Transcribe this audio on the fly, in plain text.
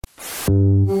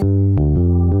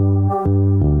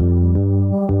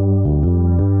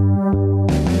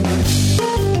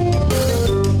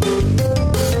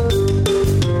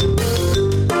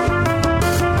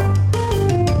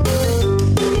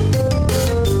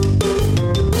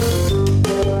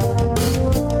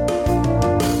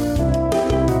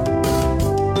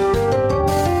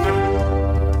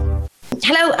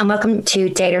Hello and welcome to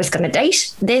Daters Gonna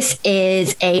Date. This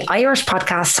is a Irish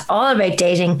podcast all about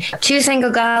dating. Two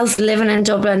single girls living in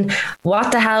Dublin.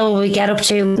 What the hell will we get up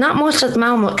to? Not much at the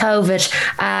moment with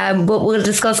COVID, but we'll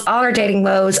discuss all our dating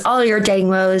woes, all your dating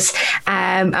woes,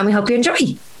 and we hope you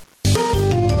enjoy.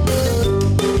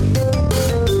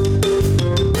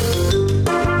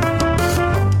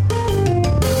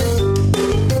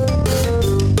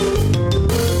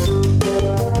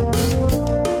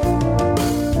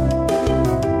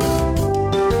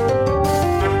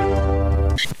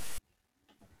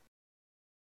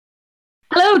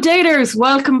 Hello daters,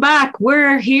 welcome back.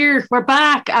 We're here, we're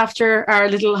back after our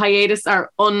little hiatus, our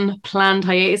unplanned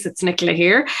hiatus. It's Nicola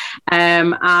here,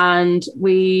 and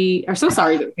we are so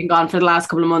sorry that we've been gone for the last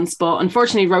couple of months, but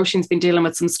unfortunately Roisin's been dealing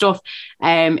with some stuff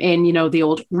in the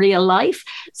old real life,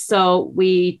 so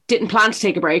we didn't plan to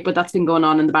take a break, but that's been going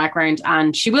on in the background,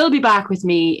 and she will be back with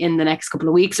me in the next couple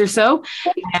of weeks or so,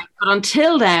 but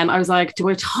until then I was like, do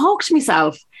I talk to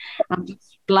myself and just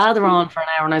blather on for an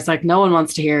hour? And I was like, no one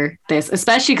wants to hear this,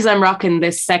 especially because I'm rocking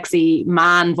this sexy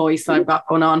man voice that I've got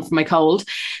going on for my cold.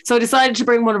 So I decided to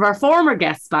bring one of our former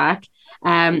guests back.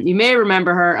 You may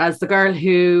remember her as the girl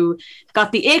who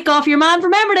got the ick off your man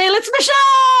from Emmerdale. It's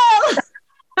Michelle!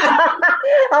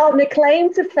 Oh, my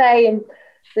claim to fame.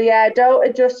 So yeah, don't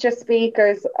adjust your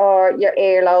speakers or your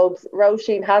earlobes.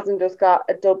 Roisin hasn't just got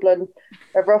a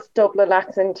rough Dublin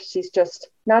accent. She's just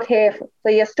not here. So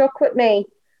you're stuck with me.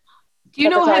 Do you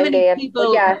know how many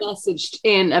people messaged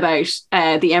in about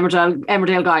the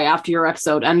Emmerdale guy after your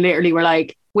episode and literally were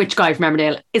like, which guy from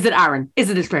Emmerdale? Is it Aaron? Is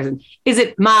it this person? Is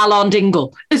it Mal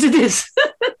Dingle? Is it this?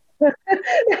 People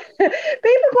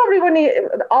probably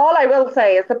wouldn't. All I will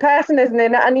say is the person isn't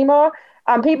in it anymore,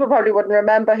 and people probably wouldn't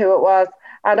remember who it was.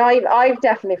 And I've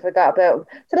definitely forgot about him.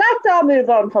 So let's all move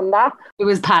on from that. It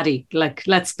was Paddy. Like,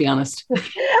 let's be honest.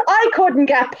 I couldn't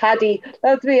get Paddy.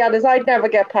 Let's be honest. I'd never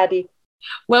get Paddy.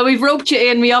 Well, we've roped you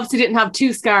in. We obviously didn't have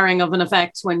too scarring of an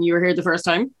effect when you were here the first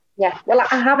time. Yeah, well,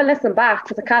 I haven't listened back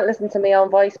because I can't listen to my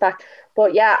own voice back.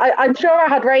 But yeah, I'm sure I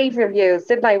had rave reviews,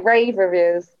 didn't I? Rave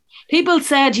reviews. People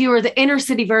said you were the inner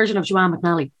city version of Joanne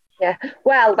McNally. Yeah,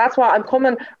 well, that's what I'm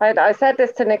coming. I said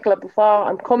this to Nicola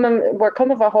before. We're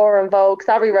coming for Horror and Vogue.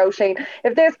 Sorry, Roisin.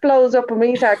 If this blows up and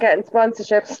we start getting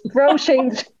sponsorships,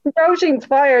 Roisin's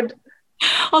fired.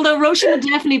 Although Roisin would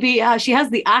definitely be, she has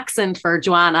the accent for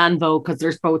Joanne and Vogue because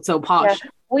they're both so posh. Yeah,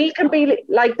 we can be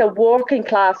like the working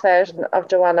class version of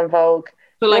Joanne and Vogue.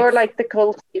 So you're like the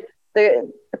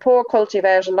poor culty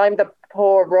version. I'm the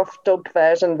poor rough dubbed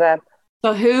version then.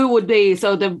 So who would be?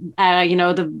 So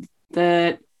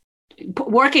the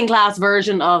working class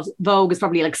version of Vogue is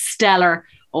probably like Stellar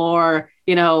or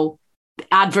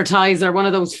Advertiser, one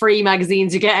of those free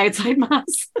magazines you get outside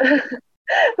Mass.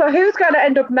 So who's going to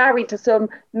end up married to some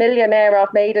millionaire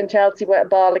off Made in Chelsea with a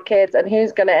ball of kids, and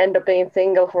who's going to end up being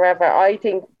single forever? I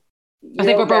think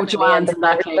we're both Joannes in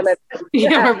that case.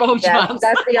 Yeah, we're both Joannes.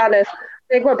 Let's be honest. I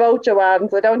think we're both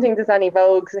Joannes. I don't think there's any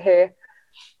Vogues here.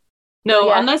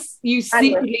 No, unless you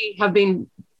secretly have been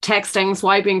texting,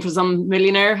 swiping for some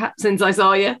millionaire since I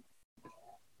saw you.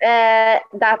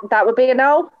 That would be a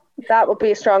no. That would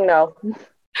be a strong no.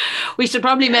 We should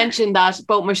probably mention that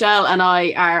both Michelle and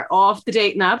I are off the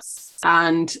dating apps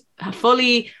and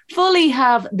fully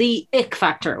have the ick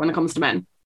factor when it comes to men.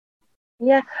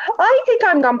 Yeah, I think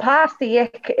I'm gone past the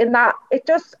ick in that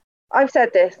I've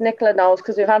said this, Nicola knows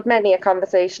because we've had many a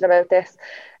conversation about this.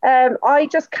 I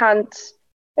just can't,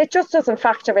 it just doesn't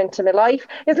factor into my life.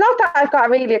 It's not that I've got a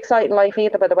really exciting life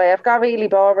either, by the way. I've got a really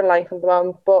boring life at the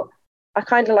moment, but I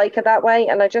kind of like it that way,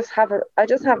 and I just have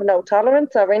no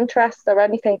tolerance or interest or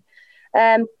anything.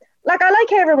 I like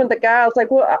hearing with the girls. Like,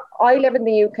 I live in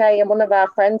the UK, and one of our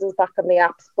friends is back on the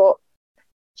apps, but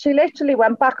she literally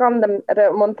went back on them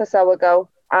about a month or so ago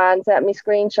and sent me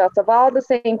screenshots of all the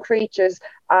same creatures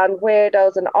and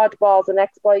weirdos and oddballs and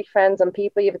ex-boyfriends and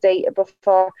people you've dated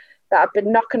before that have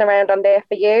been knocking around on there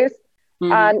for years.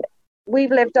 Mm-hmm. And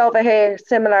we've lived over here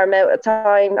similar amount of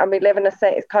time, and we live in a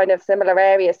kind of similar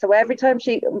area. So every time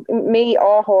me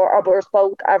or her or us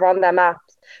both are on them apps,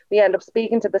 we end up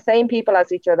speaking to the same people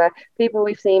as each other, people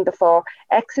we've seen before,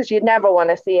 exes you never want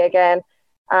to see again,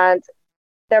 and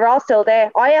they're all still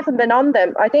there. I haven't been on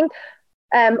them. I think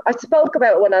I spoke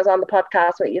about it when I was on the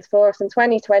podcast with you first. In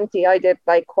 2020, I did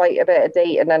like quite a bit of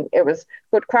dating, and it was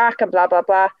good crack and blah blah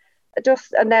blah.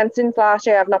 And then since last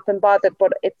year, I've not been bothered,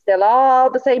 but it's still all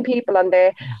the same people on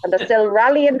there, and they're still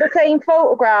rallying the same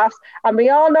photographs, and we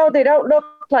all know they don't look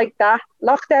like that.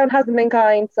 Lockdown hasn't been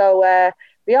kind, so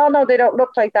we all know they don't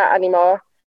look like that anymore.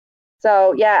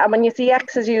 So yeah, and when you see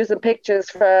exes using pictures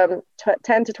from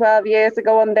 10 to 12 years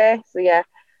ago on there, so yeah,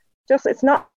 just it's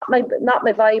not my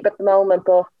vibe at the moment,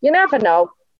 but you never know.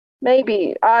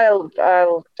 Maybe I'll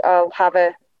have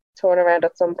a turnaround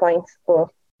at some point, but.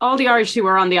 All the Irish who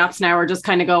are on the apps now are just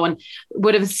kind of going,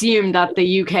 would have assumed that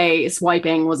the UK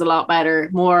swiping was a lot better,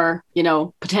 more,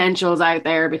 potentials out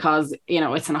there because,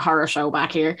 it's in a horror show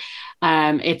back here.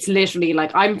 It's literally like,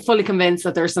 I'm fully convinced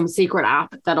that there's some secret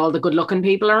app that all the good looking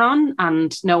people are on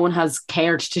and no one has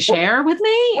cared to share with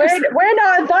me. We're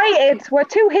not invited. We're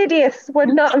too hideous. We're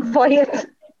not invited.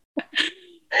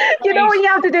 You know when you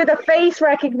have to do the face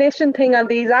recognition thing on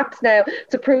these apps now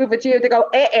to prove it's you, they go,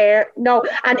 no.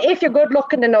 And if you're good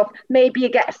looking enough, maybe you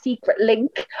get a secret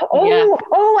link. I've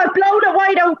blown it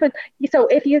wide open. So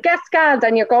if you get scanned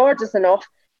and you're gorgeous enough,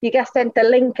 you get sent the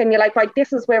link and you're like, right,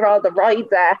 this is where all the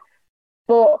rides are.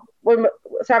 But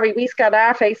we scan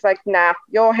our face like, nah,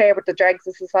 you're here with the dregs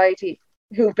of society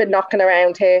who've been knocking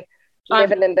around here,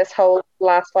 living in this whole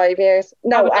last 5 years.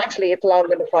 No, actually, it's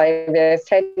longer than 5 years,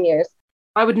 10 years.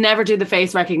 I would never do the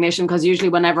face recognition because usually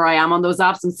whenever I am on those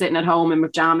apps, I'm sitting at home in my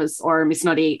pajamas or my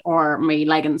snuddy or my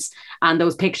leggings. And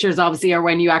those pictures obviously are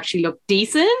when you actually look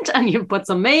decent and you put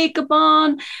some makeup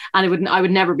on. And I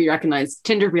would never be recognised.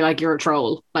 Tinder would be like, you're a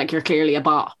troll, like you're clearly a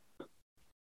bot.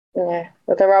 Yeah,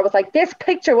 but they're always like, this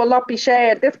picture will not be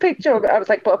shared. This picture, I was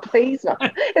like, but please not.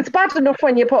 It's bad enough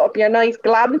when you put up your nice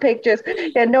glam pictures.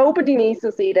 Yeah, nobody needs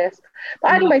to see this.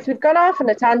 But anyways, we've gone off on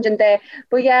a tangent there.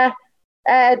 But yeah,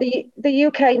 the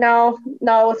UK no,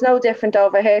 it's no different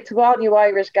over here. To all you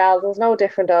Irish gals, it's no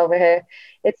different over here.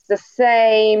 It's the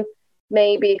same,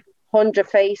 maybe 100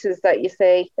 faces that you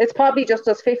see. It's probably just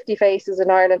us 50 faces in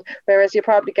Ireland, whereas you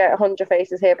probably get 100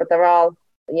 faces here, but they're all,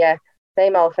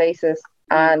 same old faces.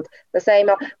 And the same,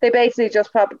 they basically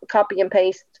just copy and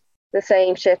paste the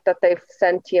same shit that they've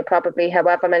sent to you probably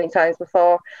however many times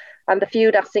before. And the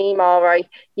few that seem all right,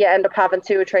 you end up having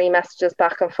 2 or 3 messages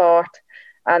back and forth.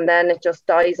 And then it just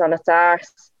dies on its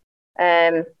arse.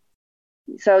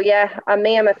 So yeah, and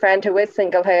me and my friend who is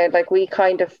single here, like we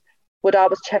kind of would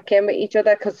always check in with each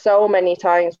other because so many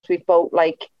times we've both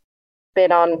like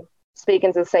been on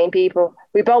speaking to the same people.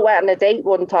 We both went on a date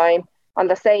one time on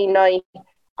the same night,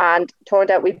 and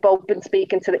turned out we'd both been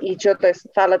speaking to each other's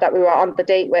fella that we were on the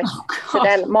date with. So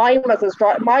then mine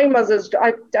was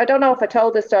I don't know if I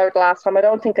told this story the last time. I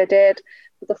don't think I did.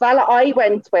 But the fella I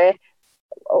went with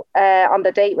on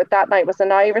the date with that night was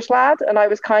an Irish lad, and I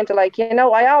was kind of like,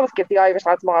 I always give the Irish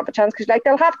lads more of a chance because like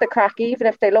they'll have the crack even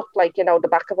if they look like the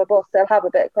back of a bus, they'll have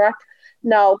a bit of crack.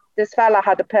 No, this fella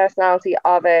had the personality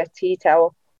of a tea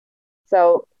towel.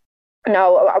 So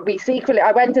no, I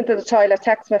went into the toilet,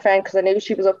 texted my friend because I knew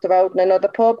she was up the road in another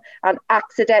pub, and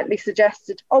accidentally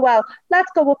suggested,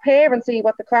 let's go up here and see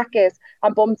what the crack is,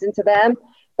 and bumped into them.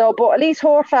 So, but at least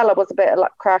her fella was a bit of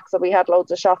crack, so we had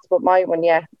loads of shots, but my one,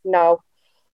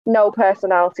 no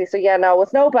personality. So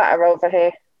it's no better over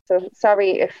here. So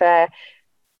sorry if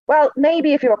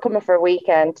maybe if you were coming for a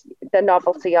weekend, the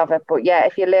novelty of it, but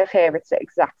if you live here, it's the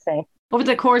exact same. Over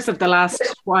the course of the last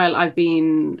while, I've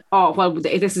been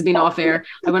this has been off air.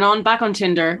 I went back on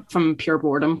Tinder from pure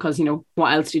boredom because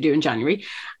what else do you do in January?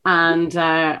 And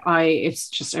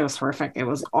it was horrific. It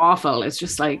was awful. It's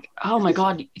just like, oh my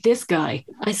god, this guy.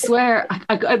 I swear,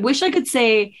 I wish I could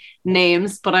say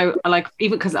names, but I like,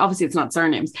 even because obviously it's not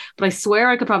surnames, but I swear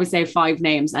I could probably say 5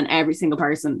 names, and every single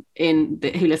person who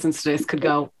listens to this could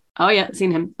go, oh yeah,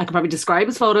 seen him. I could probably describe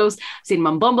his photos, seen him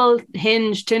on Bumble,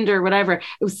 Hinge, Tinder, whatever. It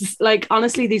was just, like,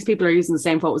 honestly, these people are using the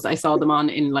same photos I saw them on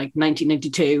in like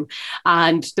 1992.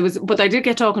 And but I did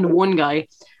get talking to one guy,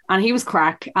 and he was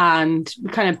crack, and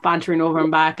kind of bantering over and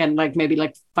back, and like maybe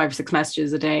like 5 or 6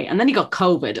 messages a day. And then he got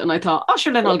COVID, and I thought, oh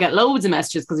sure, then I'll get loads of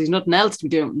messages because he's nothing else to be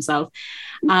doing with himself.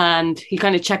 And he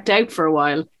kind of checked out for a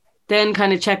while, then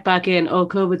kind of checked back in, oh,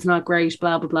 COVID's not great,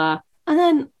 blah blah blah. And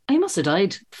then he must have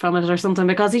died from it or something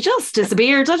because he just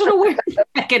disappeared. I don't know where he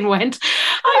fucking went.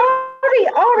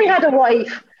 Ari had a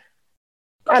wife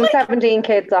and 17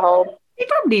 kids at home. He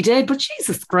probably did, but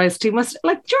Jesus Christ, he must,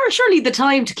 like, surely the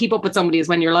time to keep up with somebody is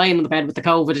when you're lying in the bed with the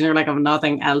COVID and you're like, I've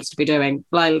nothing else to be doing.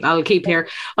 Well, I'll keep here.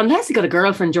 Unless he got a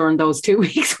girlfriend during those 2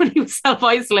 weeks when he was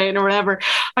self-isolating or whatever.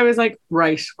 I was like,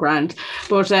 right, grand.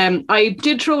 But I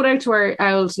did throw it out to our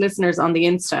old listeners on the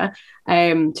Insta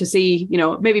to see, you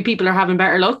know, maybe people are having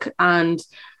better luck. And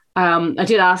I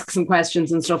did ask some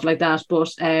questions and stuff like that. But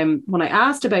when I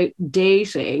asked about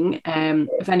dating,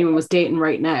 if anyone was dating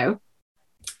right now,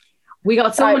 we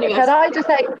got so many. Can I just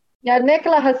say, yeah,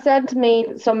 Nicola has sent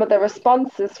me some of the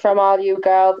responses from all you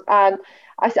girls, and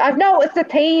I've noticed a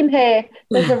theme here.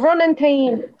 There's a running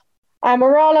theme, and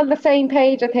we're all on the same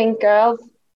page, I think, girls.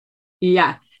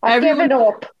 Yeah. I've given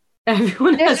up.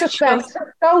 Everyone Disrespect,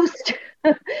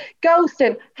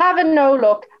 ghosting, having no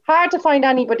luck, hard to find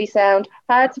anybody sound,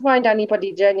 hard to find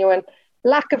anybody genuine,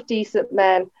 lack of decent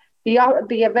men,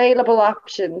 the available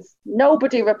options,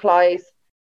 nobody replies.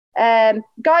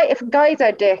 If guys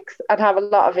are dicks and have a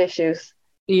lot of issues.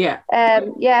 Yeah.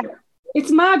 Yeah.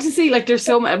 It's mad to see, like, there's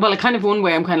so much. Well, kind of one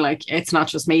way I'm kind of like, it's not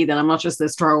just me then. I'm not just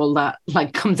this troll that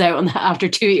like comes out on after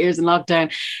 2 years in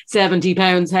lockdown, 70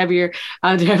 pounds heavier,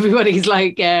 and everybody's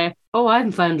like, oh, I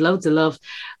haven't found loads of love.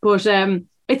 But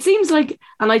it seems like,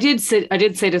 and I did say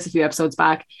this a few episodes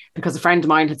back because a friend of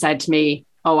mine had said to me,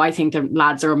 oh, I think the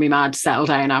lads are going to be mad to settle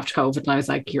down after COVID. And I was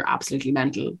like, you're absolutely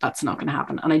mental. That's not going to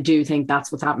happen. And I do think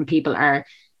that's what's happened. People are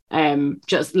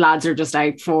lads are just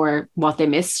out for what they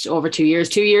missed over 2 years.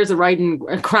 2 years of riding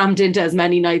crammed into as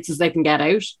many nights as they can get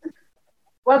out.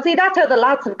 Well, see, that's how the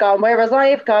lads have gone. Whereas I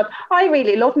have gone, I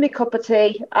really love me cup of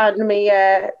tea and me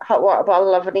hot water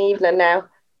bottle of an evening now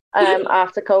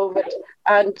after COVID.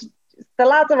 And the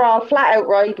lads are all flat out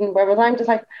riding, whereas I'm just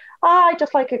like, I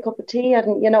just like a cup of tea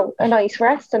and, you know, a nice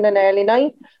rest and an early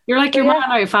night. You're like your man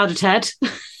now, Father Ted.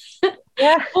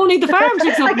 Yeah. Only the farm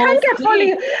takes up I can't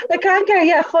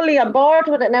get fully on board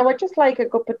with it now. I just like a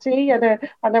cup of tea and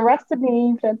a rest in the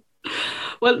evening.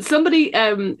 Well, somebody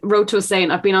wrote to us saying,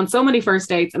 I've been on so many first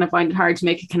dates and I find it hard to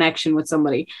make a connection with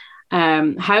somebody.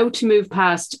 How do you move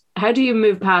past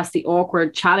the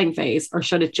awkward chatting phase, or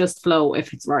should it just flow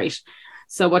if it's right?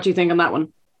 So what do you think on that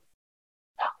one?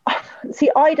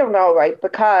 See, I don't know, right?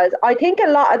 Because I think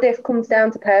a lot of this comes down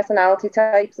to personality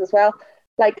types as well.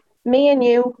 Like me and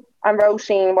you and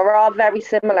Roisin, we're all very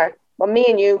similar. Well, me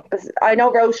and you, I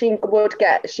know Roisin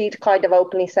she kind of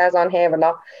openly says on here a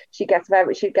lot, she'd get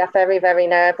very, very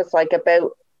nervous, like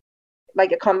about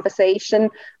like a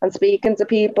conversation and speaking to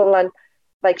people, and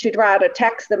like she'd rather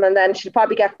text them, and then she'd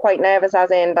probably get quite nervous as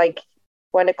in like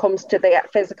when it comes to the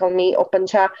physical meet up and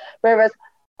chat. Whereas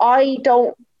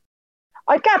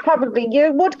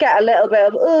you would get a little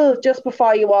bit of just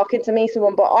before you walk into meet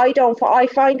someone, but I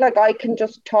find like I can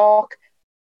just talk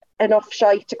enough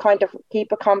shite to kind of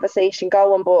keep a conversation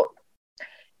going. But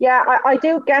yeah, I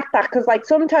do get that, because like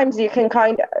sometimes you can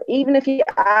kind of, even if you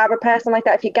are a person like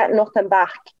that, if you get nothing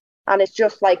back and it's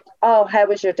just like, oh, how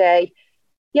was your day?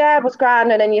 Yeah, it was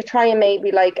grand. And then you try and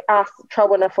maybe like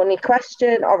throw in a funny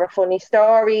question or a funny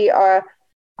story,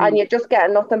 and you're just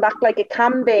getting nothing back. Like it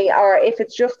can be, or if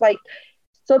it's just like,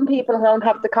 some people don't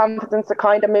have the confidence to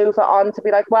kind of move it on to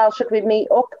be like, well, should we meet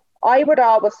up? I would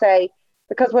always say,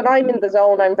 because when I'm in the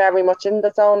zone, I'm very much in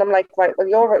the zone. I'm like, right,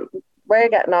 well, we're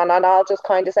getting on, and I'll just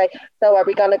kind of say, so are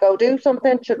we going to go do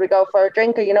something? Should we go for a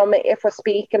drink? Or, you know, if we're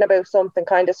speaking about something,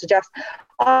 kind of suggest,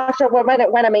 sure, well,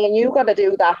 when are me and you going to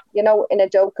do that, you know, in a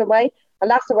joking way. And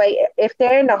that's the way, if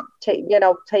they're not,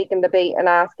 taking the bait and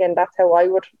asking, that's how I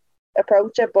would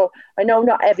approach it. But I know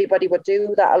not everybody would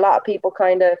do that. A lot of people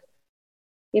kind of,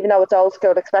 even though it's old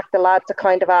school, expect the lad to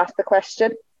kind of ask the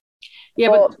question. Yeah,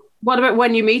 but what about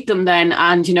when you meet them then,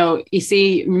 and you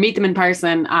meet them in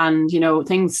person, and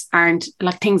things are,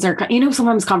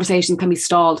 sometimes conversations can be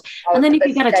stalled, and then you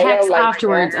can get a text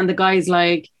afterwards, and the guy's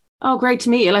like, "Oh, great to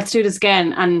meet you. Let's do this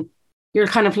again," and you're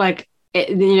kind of like,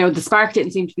 the spark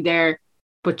didn't seem to be there,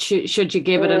 but should you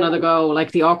give it another go?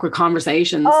 Like the awkward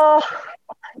conversations. Oh,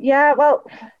 yeah. Well,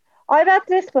 I've had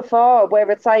this before where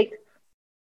it's like,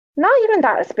 not even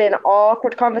that it's been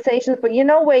awkward conversations, but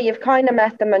where you've kind of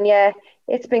met them and yeah,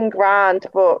 it's been grand,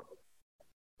 but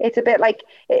it's a bit like,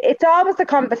 it's always a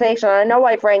conversation. I know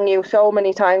I've rang you so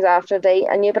many times after a date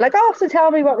and you'd be like, oh, so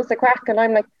tell me what was the crack? And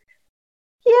I'm like,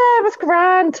 yeah, it was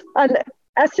grand. And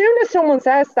as soon as someone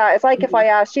says that, it's like if I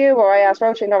asked you or I asked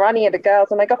Roisin or any of the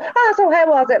girls and I go, so how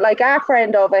was it? Like our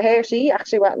friend over here, she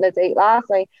actually went on a date last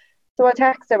night. So I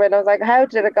texted her and I was like, how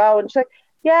did it go? And she's like,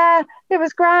 yeah, it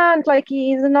was grand. Like,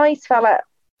 he's a nice fella.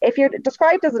 If you're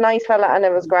described as a nice fella and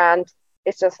it was grand,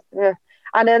 it's just,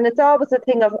 And then it's always a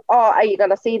thing of, are you going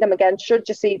to see them again? Should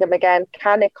you see them again?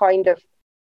 Can it kind of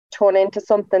turn into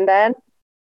something then?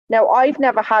 Now, I've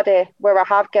never had it where I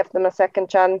have given them a second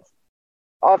chance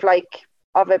of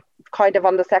a kind of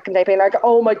on the second day being like,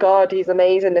 oh my God, he's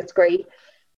amazing, it's great.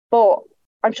 But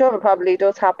I'm sure it probably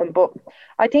does happen. But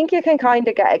I think you can kind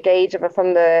of get a gauge of it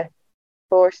from the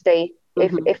first date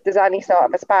if there's any sort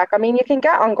of a spark. I mean, you can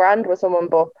get on grand with someone,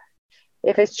 but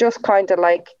if it's just kind of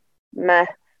like meh,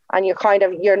 and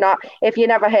you're not, if you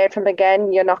never heard from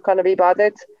again, you're not going to be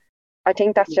bothered. I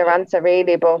think that's your answer,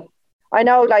 really. But I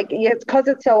know, like, it's because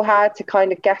it's so hard to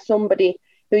kind of get somebody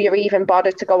who you're even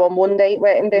bothered to go on one date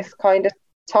with in this kind of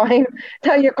time,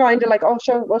 that you're kind of like, oh,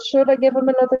 sure, well, should I give him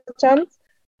another chance?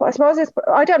 But I suppose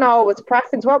I don't know, it's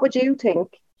preference. What would you think?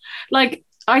 Like,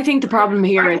 I think the problem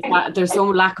here is that there's no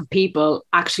lack of people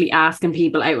actually asking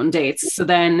people out on dates. So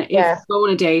then if you go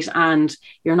on a date and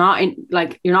you're not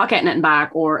getting it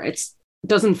back, or it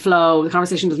doesn't flow, the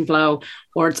conversation doesn't flow,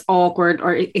 or it's awkward,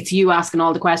 or it's you asking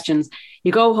all the questions,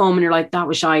 you go home and you're like, that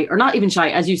was shy, or not even shy,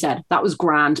 as you said, that was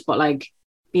grand, but like,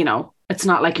 you know, it's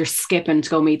not like you're skipping to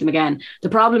go meet them again. The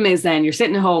problem is then you're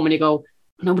sitting at home and you go,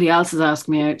 nobody else is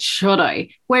asking me out, should I?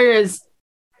 Whereas,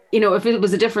 you know, if it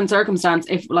was a different circumstance,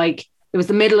 if like it was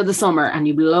the middle of the summer and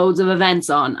you've loads of events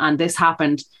on and this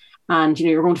happened, and you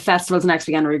know you're going to festivals next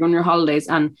weekend, or you're going on your holidays,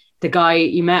 and the guy,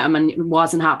 you met him and it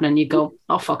wasn't happening, you go,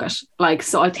 oh fuck it. Like,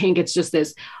 so I think it's just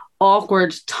this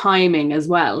awkward timing as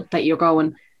well, that you're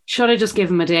going, should I just give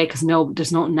him a day because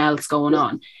there's nothing else going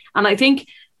on? And I think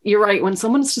you're right, when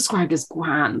someone's described as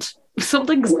grand,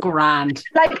 something's grand.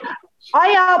 Like,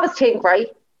 I always think, right,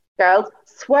 girls,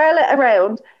 swirl it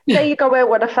around. Say you go out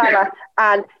with a fella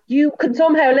and you can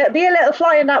somehow be a little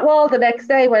fly on that wall the next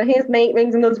day when his mate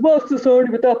rings and goes, what's the story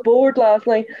with that board last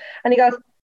night? And he goes,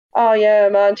 oh yeah,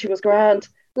 man, she was grand.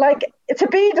 Like, to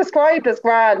be described as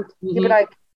grand, you'd be like,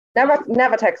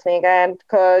 never text me again,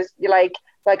 because you're like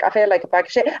I feel like a bag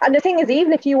of shit. And the thing is,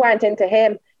 even if you weren't into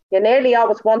him, you nearly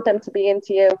always want them to be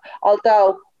into you.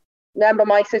 Although, remember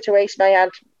my situation, I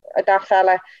had that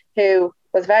fella who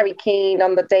was very keen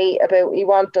on the date about he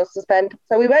wanted us to spend.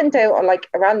 So we went out on like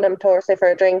a random Thursday for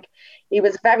a drink. He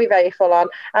was very, very full on.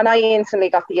 And I instantly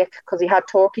got the ick because he had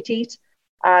turkey teeth.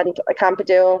 And I can't be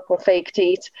doing with fake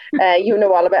teeth. You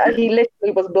know all about it. He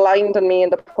literally was blinding me in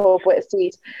the pub with his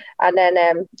teeth. And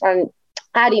then, and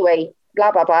anyway,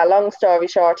 blah, blah, blah. Long story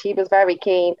short, he was very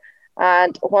keen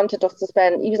and wanted us to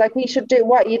spend. He was like, we should do,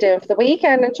 what are you doing for the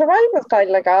weekend? And I was kind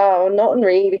of like, oh, nothing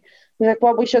really. He's like,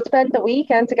 well, we should spend the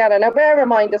weekend together. Now, bear in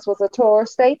mind, this was a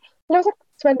Thursday. And I was like,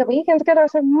 spend the weekend together? I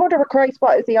was like, mother of Christ,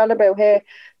 what is he on about here?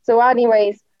 So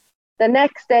anyways, the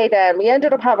next day then, we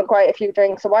ended up having quite a few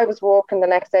drinks. So I was walking the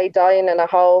next day, dying in a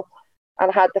hole,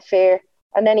 and had the fear.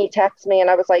 And then he texted me and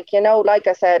I was like, you know, like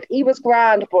I said, he was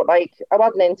grand, but like I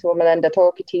wasn't into him. And then the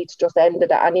turkey teeth just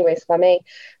ended it anyways for me.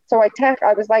 So I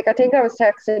was like, I think I was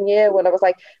texting you when I was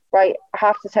like, right, I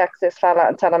have to text this fella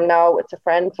and tell him, no, it's a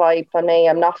friend vibe for me.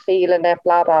 I'm not feeling it,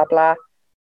 blah, blah, blah.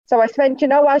 So I spent, you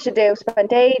know what I should do?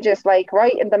 Spent ages like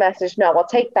writing the message. No, I'll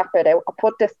take that bit out. I'll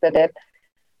put this bit in.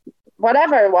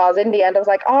 Whatever it was, in the end, I was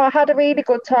like, oh, I had a really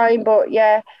good time, but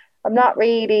yeah, I'm not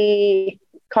really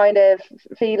kind of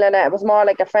feeling it. It was more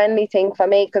like a friendly thing for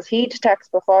me, because he'd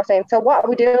text before saying, so what are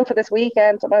we doing for this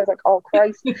weekend? And I was like, oh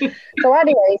Christ. So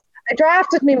anyways, I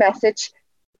drafted my message,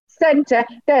 sent it,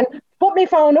 then put my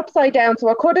phone upside down so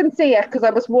I couldn't see it because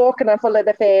I was walking and full of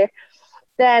the fear.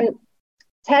 Then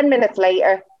 10 minutes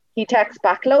later, he texts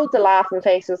back, loads of laughing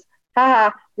faces.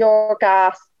 Haha, you're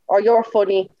gas, or you're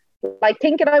funny. Like,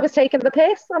 thinking I was taking the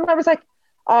piss. And I was like,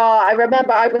 oh, I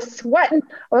remember I was sweating.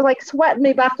 I was like sweating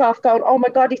me back off, going, oh my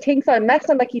God, he thinks I'm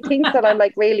messing. Like, he thinks that I'm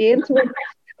like really into him. And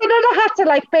then I had to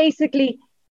like basically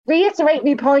reiterate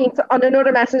my point on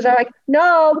another message. I'm like,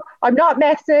 no, I'm not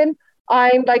messing.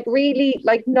 I'm like really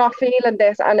like not feeling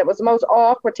this. And it was the most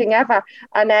awkward thing ever.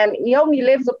 And then he only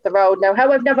lives up the road now.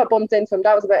 How I've never bumped into him,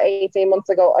 that was about 18 months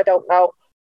ago, I don't know.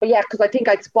 But yeah, because I think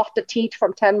I'd spot the teeth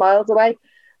from 10 miles away.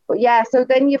 But yeah, so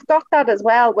then you've got that as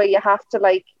well, where you have to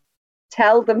like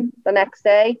tell them the next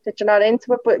day that you're not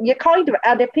into it. But you kind of,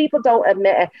 and if people don't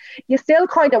admit it, you still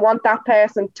kind of want that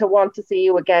person to want to see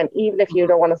you again, even if you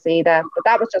don't want to see them. But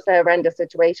that was just a horrendous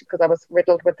situation because I was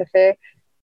riddled with the fear.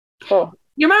 Oh.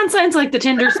 Your man sounds like the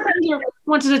Tinder spender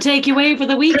wanted to take you away for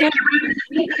the weekend.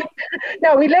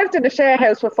 No, we lived in a share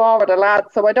house with four of the lads,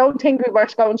 so I don't think we were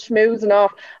going schmoozing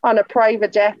off on a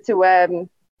private jet to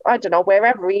I don't know,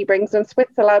 wherever he brings them,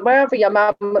 Switzerland, wherever your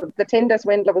mum, the Tinder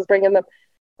swindler, was bringing them.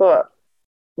 But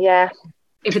yeah,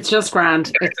 if it's just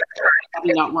grand, it's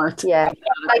probably not worth. Yeah,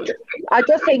 I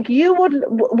just think we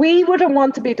wouldn't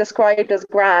want to be described as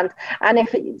grand. And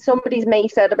if somebody's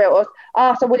mate said about us,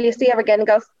 oh, so will you see her again? He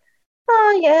goes,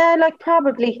 oh yeah, like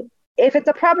probably. If it's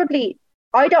a probably,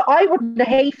 I wouldn't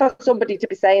hate for somebody to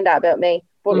be saying that about me,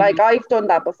 but like I've done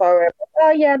that before.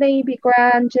 Oh yeah, maybe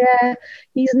grand, yeah,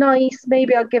 he's nice.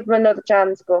 Maybe I'll give him another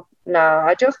chance. But no,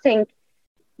 I just think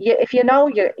if you know,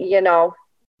 you know.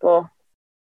 But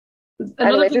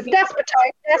anyways, it's desperate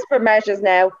times, desperate measures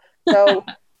now. So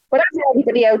whatever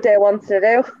anybody out there wants to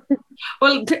do.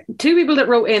 Well, two people that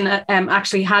wrote in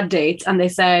actually had dates, and they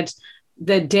said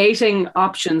the dating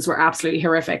options were absolutely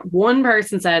horrific. One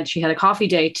person said she had a coffee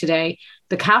date today.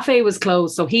 The cafe was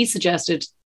closed, so he suggested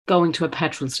going to a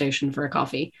petrol station for a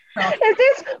coffee. Is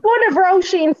this one of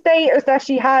Roisin's daters that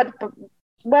she had?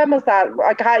 When was that?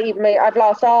 I can't even. I've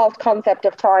lost all concept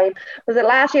of time. Was it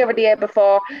last year or the year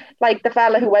before? Like the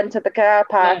fella who went to the car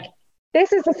park. Yeah.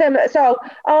 This is the similar. So,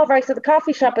 right. So the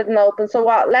coffee shop isn't open. So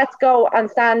what? Let's go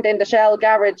and stand in the Shell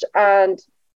garage and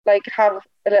like have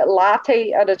a little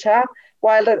latte and a chat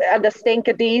while the stink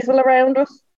of diesel around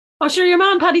us. Oh, sure, your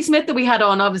man Paddy Smith that we had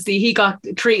on, obviously, he got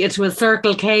treated to a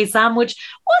Circle K sandwich.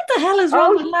 What the hell is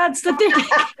wrong with lads that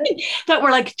that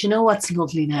were like, do you know what's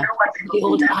lovely now? The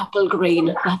old apple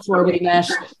green. That's where we met.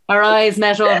 Our eyes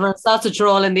met over a sausage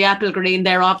roll in the apple green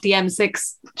there off the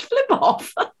M6. Flip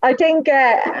off. I think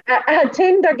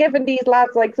Tinder giving these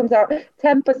lads like some sort of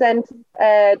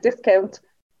 10% discount.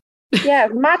 Yeah,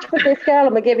 match with this girl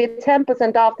and we'll give you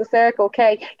 10% off the Circle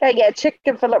K. Can get a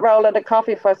chicken fillet roll and a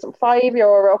coffee for some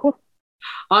 €5.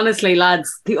 Honestly,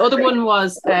 lads, the other one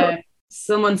was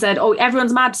someone said, oh,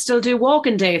 everyone's mad to still do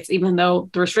walking dates, even though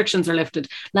the restrictions are lifted.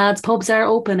 Lads, pubs are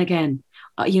open again.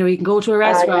 You can go to a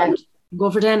restaurant,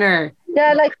 go for dinner.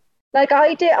 Yeah, like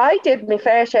I did my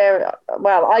fair share.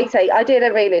 Well, I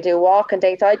didn't really do walking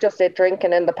dates. I just did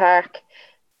drinking in the park.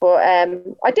 But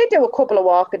I did do a couple of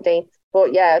walking dates.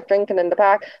 But yeah, drinking in the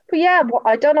park. But yeah,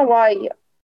 I don't know why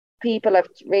people are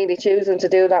really choosing to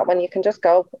do that when you can just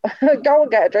go and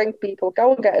get a drink, people.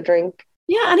 Go and get a drink.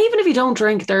 Yeah, and even if you don't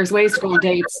drink, there's ways to go on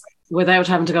dates without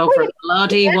having to go for a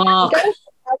bloody walk.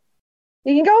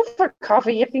 You can go for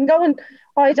coffee. You can go and,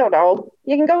 I don't know,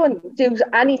 you can go and do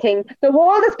anything. The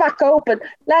world is back open.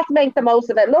 Let's make the most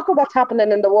of it. Look at what's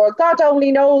happening in the world. God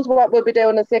only knows what we'll be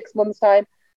doing in 6 months' time.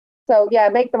 So yeah,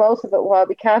 make the most of it while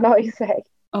we can, I say.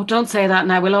 Oh, don't say that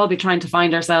now. We'll all be trying to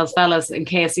find ourselves, fellas, in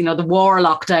case, the war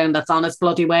lockdown that's on its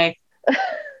bloody way.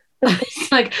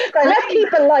 Like, let's keep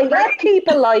it light.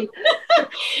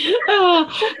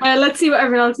 Let's see what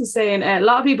everyone else is saying. A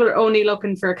lot of people are only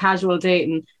looking for casual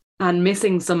dating and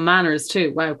missing some manners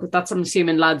too. Wow, but that's, I'm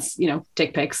assuming, lads,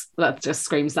 dick pics. That just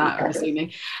screams that, I'm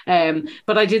assuming.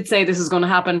 But I did say this is going to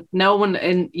happen. No one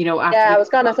in, after I was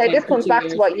going to say, this comes back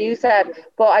to what you said,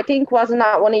 but I think, wasn't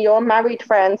that one of your married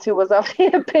friends who was of the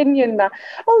opinion that,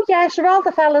 oh yeah, sure, all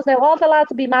the fellas now, all the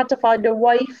lads would be mad to find a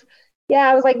wife.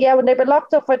 Yeah, I was like, yeah, when they've been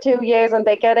locked up for 2 years and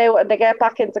they get out and they get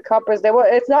back into coppers,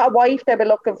 it's not a wife they'll be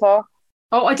looking for.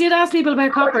 Oh, I did ask people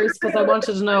about coppers because I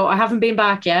wanted to know. I haven't been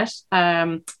back yet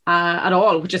at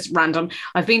all, which is random.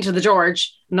 I've been to the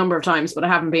George a number of times, but I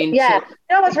haven't been. Yeah,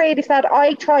 what's really sad?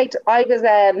 I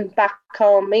was back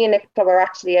home. Me and Nicola were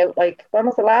actually out, like, when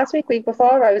was it, last week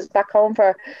before? I was back home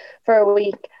for a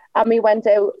week and we went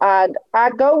out, and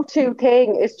our go-to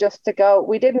thing is just to go.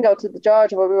 We didn't go to the George,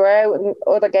 but we were out in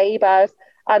other gay bars.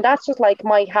 And that's just like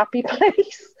my happy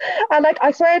place. And like, I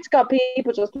swear to God,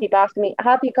 people just keep asking me,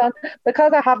 have you gone?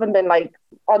 Because I haven't been like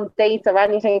on dates or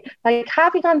anything. Like,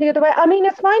 have you gone the other way? I mean,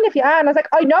 it's fine if you are. And I was like,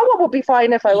 I know it would be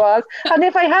fine if I was. And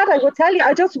if I had, I would tell you,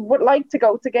 I just would like to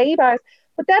go to gay bars.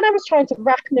 But then I was trying to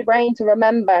rack my brain to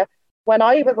remember when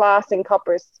I was last in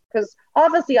coppers, because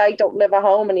obviously I don't live at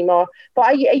home anymore,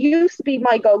 but it used to be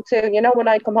my go-to. When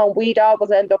I come home, we'd always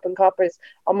end up in coppers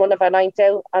on one of our nights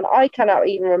out, and I cannot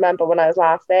even remember when I was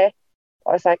last there.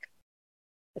 I was like,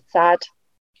 it's sad.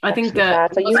 I think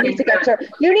that. So you need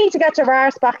to get your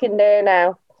arse back in there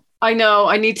now. I know.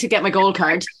 I need to get my gold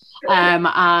card, and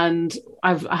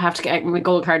I have to get my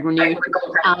gold card renewed,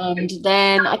 and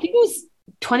then I think it was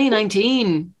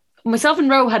 2019. Myself and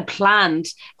Ro had planned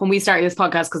when we started this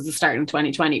podcast, because it started in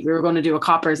 2020, we were going to do a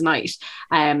coppers night,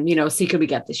 see could we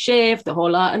get the shift, the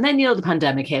whole lot, and then the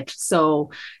pandemic hit,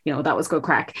 so that was good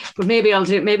crack. But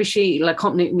maybe she'll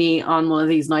accompany me on one of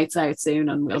these nights out soon,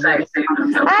 and we'll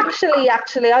actually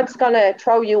I'm just gonna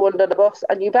throw you under the bus,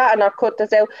 and you better not cut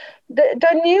this out.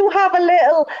 Didn't you have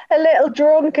a little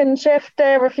drunken shift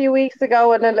there a few weeks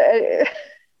ago, and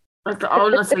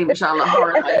honestly, Michelle,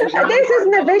 this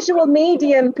isn't a visual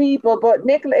medium, people, but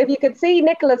Nicola, if you could see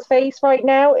Nicola's face right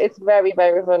now, it's very,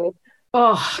 very funny.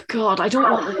 Oh God, I don't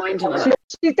want to mind her.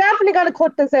 She's definitely going to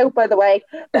cut this out, by the way.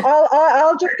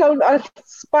 I'll just go. I'll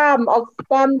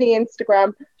spam the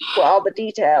Instagram with all the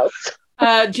details.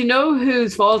 Do you know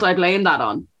whose fault I blame that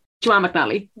on? Joanne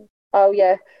McNally. Oh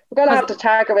yeah, we're gonna have to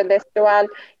tag her in this, Joanne.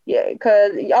 Yeah,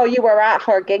 because you were at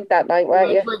her gig that night, weren't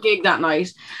you? We went for a gig that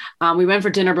night. We went for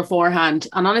dinner beforehand,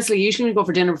 and honestly, usually when you go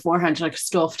for dinner beforehand, you're like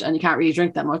stuffed and you can't really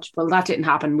drink that much. Well, that didn't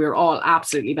happen. We were all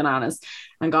absolutely bananas,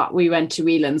 and we went to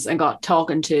Whelan's and got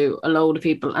talking to a load of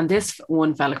people. And this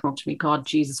one fella came up to me. God,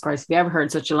 Jesus Christ, have you ever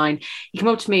heard such a line? He came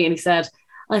up to me and he said,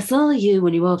 I saw you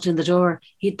when you walked in the door.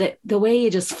 The way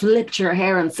you just flipped your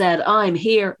hair and said, I'm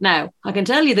here. Now, I can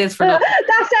tell you this for nothing.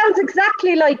 That sounds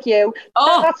exactly like you.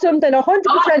 Oh. That's something 100%.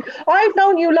 Oh. I've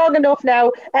known you long enough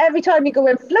now. Every time you go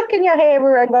in, flicking your hair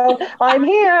around, go, I'm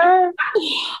here.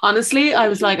 Honestly,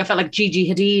 I felt like Gigi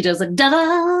Hadid. I was like,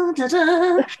 da-da,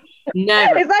 da-da.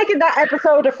 Never. It's like in that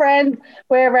episode of Friends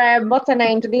where what's her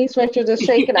name, Denise Richards is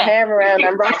shaking her hair around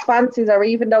and Ross fancies her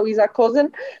even though he's her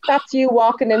cousin. That's you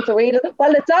walking into Whelan.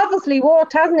 Well, it's obviously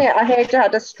worked, hasn't it? I heard you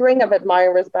had a string of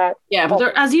admirers back. Yeah, but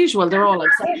they're, as usual, they're all like,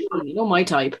 my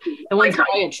type. The ones that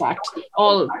I attract.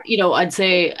 All, I'd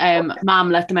say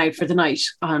Mom let them out for the night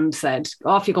and said,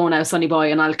 off you go now, sonny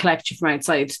boy, and I'll collect you from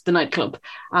outside the nightclub.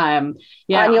 Yeah.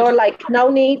 And you're like, no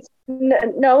need,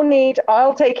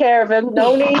 I'll take care of him.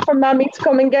 No need for Mommy to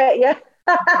come and get you.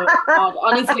 God,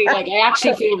 honestly, I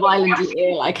actually feel violently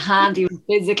ill. I can't even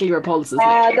physically repulse this.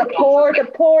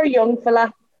 The poor young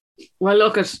fella. Well,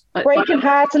 look at breaking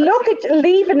hearts. Look at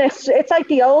leaving it. It's like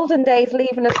the olden days,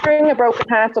 leaving a string of broken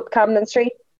hearts up Camden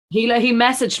Street. He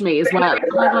messaged me as well.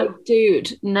 I'm like,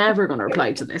 dude, never gonna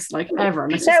reply to this, ever.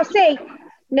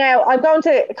 Now, I'm going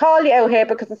to call you out here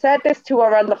because I said this to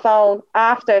her on the phone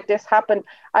after this happened.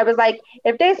 I was like,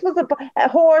 if this was a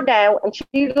whore now and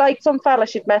she liked some fella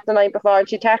she'd met the night before and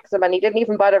she texted him and he didn't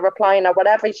even bother replying or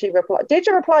whatever she replied. Did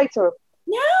you reply to him?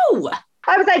 No.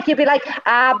 I was like, you'd be like,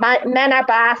 men are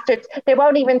bastards. They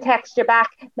won't even text you back.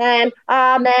 Man,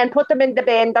 put them in the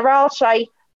bin. They're all shy.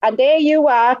 And there you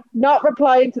are, not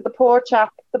replying to the poor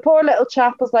chap. The poor little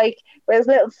chap was like, with his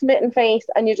little smitten face,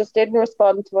 and you just didn't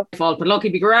respond to it. But look, he'd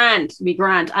be grand.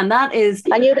 And that is...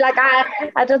 And you'd be like,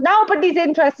 nobody's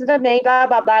interested in me, blah,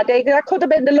 blah, blah. That could have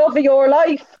been the love of your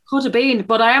life. Could have been.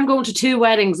 But I am going to 2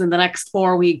 weddings in the next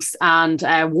 4 weeks. And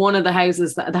one of the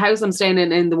houses, the house I'm staying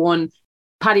in the one,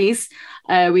 Paddy's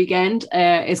weekend,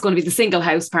 is going to be the single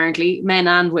house, apparently, men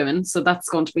and women. So it's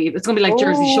going to be like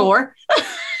Jersey Shore.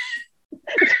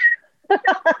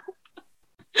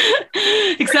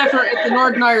 Except for it's a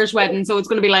Northern Irish wedding, so it's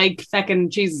going to be like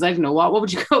second Jesus. I don't know what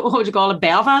would you call it,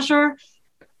 Belfast? Or?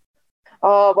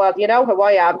 Oh well, you know who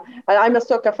I am. I'm a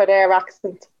sucker for their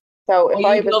accent. So if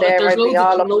I was there, I'd be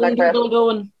all up like people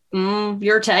going.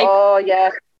 Your take. Oh yeah.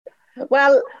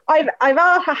 Well, I've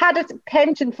had a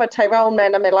penchant for Tyrone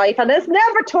men in my life, and it's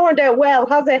never turned out well,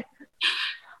 has it?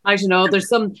 I don't know. There's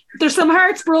some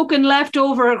hearts broken left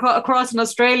over across in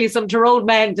Australia. Some Tyrone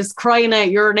men just crying out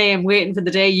your name, waiting for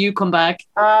the day you come back.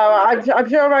 I'm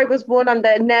sure I was one on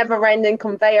the never-ending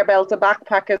conveyor belt of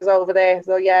backpackers over there.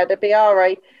 So yeah, they'd be all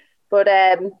right. But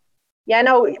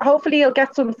hopefully you'll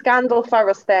get some scandal for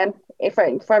us then.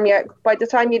 From by the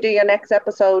time you do your next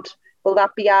episode, will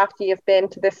that be after you've been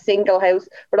to this single house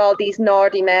with all these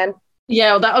Nordy men?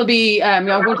 Yeah, well, that'll be. I'm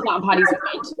going to that on Paddy's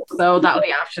event, so that'll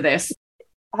be after this.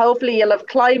 Hopefully you'll have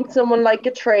climbed someone like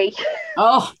a tree.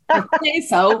 Oh, I say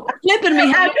so. Flipping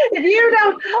me. If you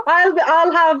don't,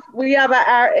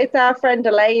 it's our friend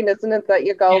Elaine, isn't it, that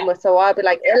you're going with? So I'll be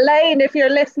like, Elaine, if you're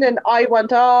listening, I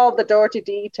want all the dirty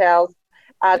details.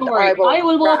 And I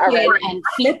will walk in and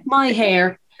flip my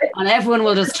hair and everyone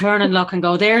will just turn and look and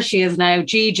go, there she is now,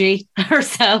 Gigi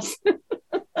herself.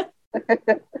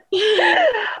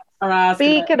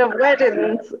 Speaking of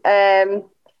weddings,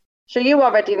 sure, you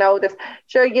already know this.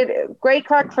 Sure, great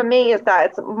crack for me is that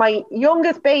it's my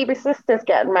youngest baby sister's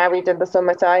getting married in the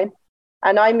summertime,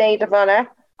 and I'm maid of honour,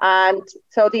 and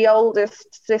so the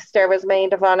oldest sister was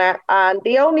maid of honour, and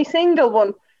the only single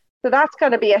one. So that's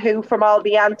going to be a who from all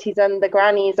the aunties and the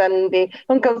grannies and the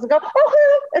uncles and go, oh,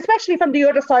 who? Especially from the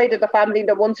other side of the family,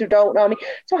 the ones who don't know me.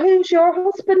 So who's your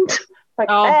husband?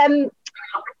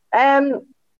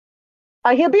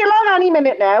 He'll be along any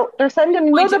minute now. They're sending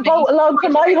another boat along for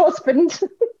my husband.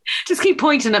 Just keep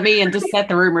pointing at me and just let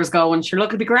the rumours go and sure, look,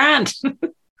 it'll be grand.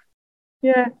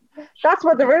 Yeah, that's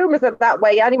what the rumours are that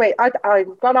way. Anyway, I've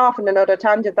gone off on another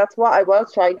tangent. That's what I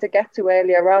was trying to get to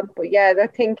earlier on. But yeah, I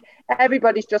think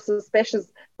everybody's just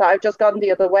suspicious that I've just gone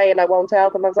the other way and I won't tell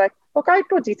them. I was like, look, I'd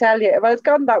bloody tell you. If I was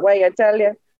gone that way, I'd tell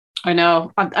you. I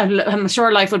know. I'm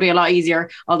sure life would be a lot easier,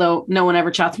 although no one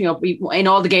ever chats me up. In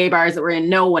all the gay bars that we're in,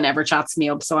 no one ever chats me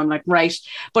up. So I'm like, right.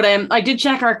 But I did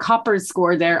check our Coppers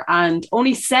score there and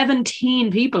only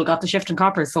 17 people got the shift in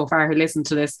Coppers so far who listened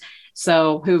to this.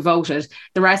 So who voted.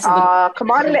 The rest of them...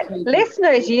 come on,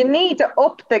 listeners, you need to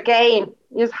up the game.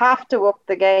 You just have to up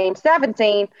the game.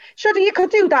 17. Sure, you could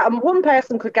do that, and one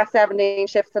person could get 17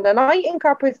 shifts in a night in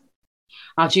Coppers.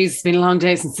 Oh, geez, it's been a long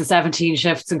day since the 17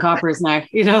 shifts in Coppers now,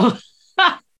 you know.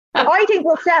 I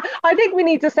think we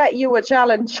need to set you a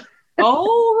challenge.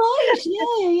 Oh, right.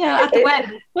 Yeah. At the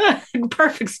wedding.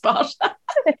 Perfect spot.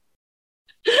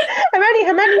 How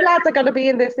many lads are going to be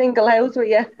in this single house with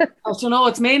you? I don't know.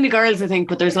 It's mainly girls, I think,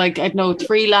 but there's like, I don't know,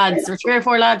 3 lads or 3 or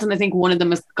 4 lads, and I think one of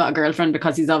them has got a girlfriend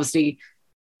because he's obviously,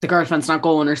 the girlfriend's not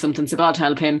going or something, so God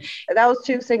help him. Those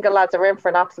 2 single lads are in for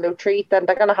an absolute treat, then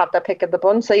they're going to have their pick of the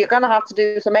bunch, so you're going to have to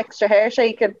do some extra hair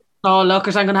shaking. Oh, look,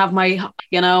 I'm going to have my,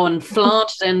 and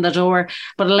flaunt it in the door.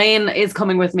 But Elaine is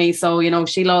coming with me, so,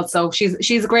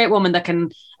 she's a great woman that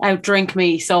can outdrink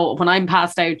me, so when I'm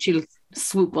passed out, she'll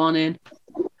swoop on in.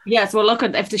 Yes, well, look,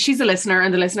 if she's a listener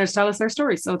and the listeners tell us their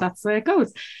stories, so that's the way it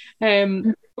goes.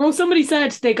 Somebody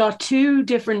said they got 2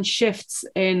 different shifts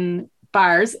in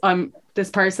bars. This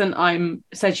person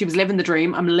said she was living the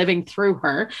dream. I'm living through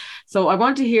her. So I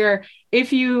want to hear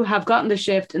if you have gotten the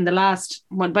shift in the last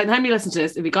one. By the time you listen to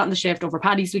this, if you've gotten the shift over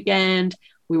Paddy's weekend,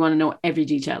 we want to know every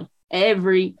detail.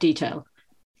 Every detail.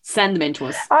 Send them in to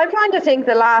us. I'm trying to think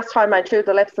the last time I threw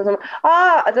the lips to someone.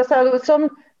 There was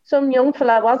some young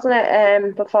fella, wasn't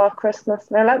it, before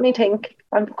Christmas? Now let me think.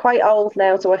 I'm quite old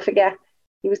now, so I forget.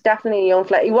 He was definitely a young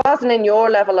fella. He wasn't in your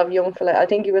level of young fella. I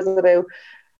think he was about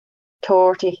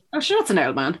 30. Oh, sure, that's an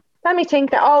old man. Let me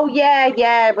think.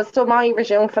 It was some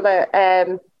Irish young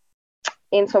fella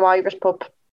in some Irish pub.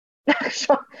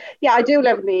 Yeah, I do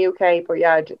live in the UK, but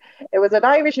yeah, it was an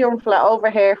Irish young fella over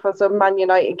here for some Man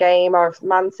United game or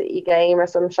Man City game or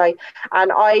some shit,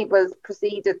 and I was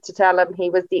proceeded to tell him he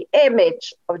was the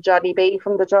image of Johnny B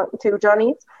from the 2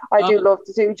 Johnnies. I do love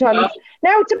the 2 Johnnies.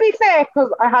 Now, to be fair,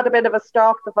 because I had a bit of a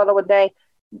stalk the following day,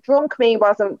 drunk me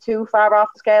wasn't too far off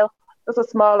the scale. It was a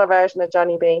smaller version of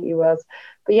Johnny B, he was.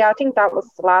 But yeah, I think that was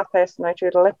the last person I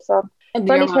threw the lips on.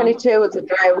 2022 was a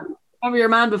drought. Remember your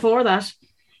man before that?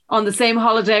 On the same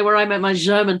holiday where I met my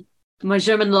German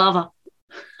lover.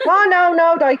 Oh,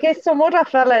 no, like it's some other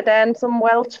fella then, some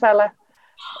Welsh fella.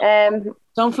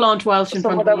 Don't flaunt Welsh in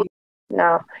front of me.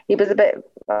 No, he was a bit,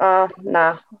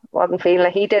 wasn't feeling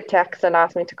it. He did text and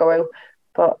ask me to go out,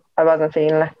 but I wasn't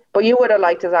feeling it. But you would have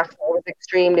liked his accent. It was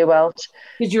extremely Welsh.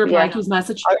 Did you reply to his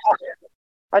message?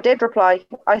 I did reply.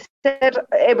 I said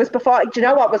it was before. Do you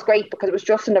know what was great? Because it was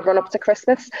just in the run up to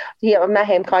Christmas. I met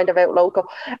him kind of out local,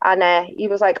 and he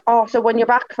was like, "Oh, so when you're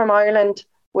back from Ireland,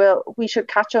 we should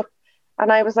catch up."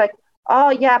 And I was like, "Oh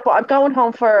yeah, but I'm going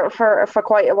home for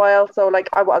quite a while." So like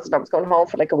I was going home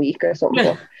for like a week or something.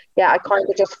 So, yeah, I kind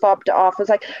of just fobbed it off. I was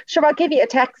like, "Sure, I'll give you a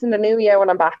text in the new year when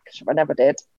I'm back." Sure, I never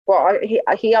did. But he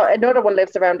another one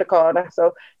lives around the corner,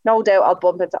 so no doubt I'll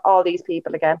bump into all these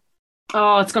people again.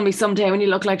 Oh, it's going to be someday when you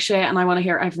look like shit, and I want to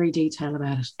hear every detail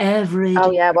about it. Oh,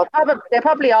 yeah. Well, they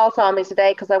probably all saw me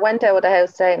today because I went out of the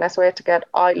house today, and I swear to God,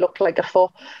 I looked like a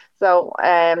foot. So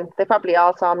they probably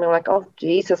all saw me like, oh,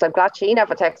 Jesus, I'm glad she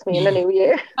never texted me in the new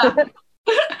year.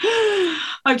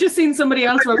 I've just seen somebody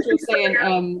else wrote through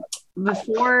saying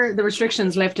before the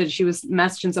restrictions lifted, she was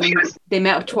messaging someone. They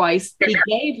met up twice. He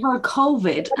gave her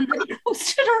COVID and then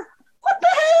ghosted her. What the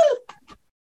hell?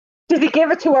 Did he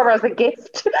give it to her as a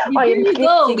gift? Here you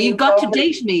go. You've got to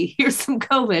date me. Here's some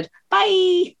COVID.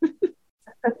 Bye.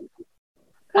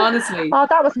 Honestly. Oh,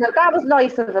 that was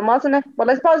nice of him, wasn't it?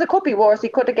 Well, I suppose it could be worse. He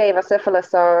could have gave her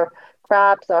syphilis or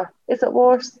crabs, or is it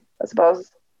worse? I suppose.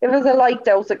 If it was a light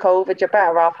dose of COVID, you're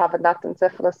better off having that than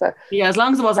syphilis. Yeah, as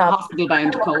long as it wasn't hospital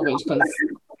bound COVID, because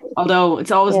although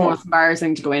it's always more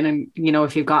embarrassing to go in and,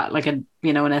 if you've got like an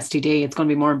STD, it's going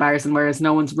to be more embarrassing, whereas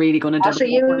no one's really going to do it.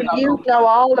 You know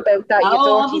all about that, you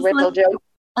dirty little joke.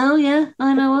 Oh yeah,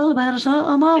 I know all about it.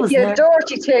 I'm always there. You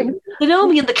dirty thing. They know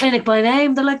me in the clinic by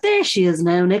name. They're like, there she is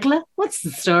now, Nicola. What's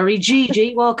the story?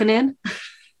 Gigi walking in.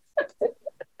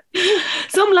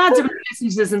 Some lads are going to listen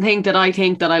to this and think that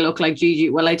I look like Gigi.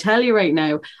 Well, I tell you right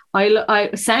now, I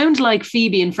sound like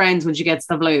Phoebe in Friends when she gets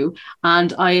the flu,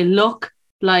 and I look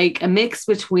like a mix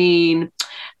between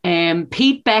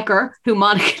Pete Becker, who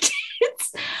Monica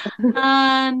dates,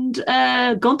 and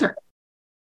Gunther.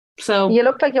 So you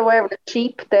look like you're wearing a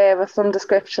cheap there with some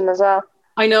description as well.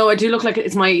 I know, I do look like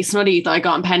it's my snuddy that I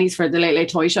got in pennies for the Late Late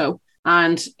Toy Show.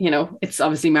 And, it's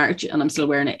obviously March and I'm still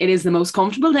wearing it. It is the most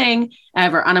comfortable thing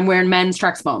ever. And I'm wearing men's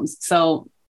Trax bombs. So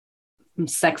I'm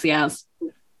sexy as.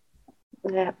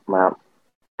 Yeah, well,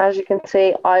 as you can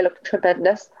see, I look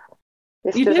tremendous.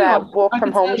 This is a work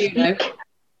from home speak.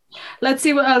 Let's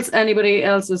see what else anybody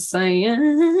else is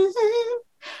saying.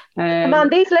 Man,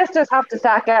 these listeners have to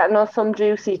start getting us some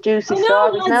juicy stories.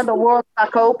 Now the world's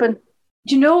back open.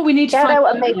 Do you know what we need to get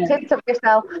out and make tits of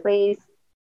yourself, please?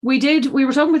 We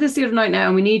were talking about this the other night now,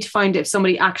 and we need to find if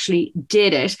somebody actually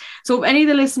did it. So if any of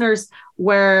the listeners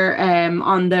were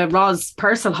on the Roz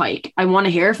Purcell hike, I want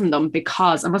to hear from them,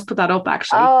 because I must put that up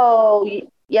actually. Oh,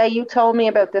 yeah, you told me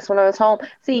about this when I was home.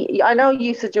 See, I know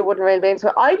you said you wouldn't really be into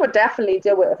it. I would definitely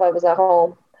do it if I was at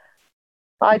home.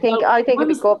 I think it'd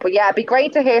be good, but yeah, it'd be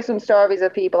great to hear some stories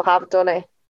of people have done it.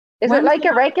 Is it like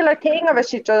a regular thing, or is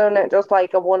she doing it just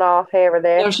like a one-off here or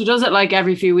there? No, she does it like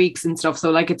every few weeks and stuff.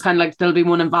 So like it's kind of like there'll be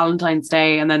one on Valentine's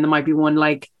Day, and then there might be one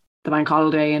like the bank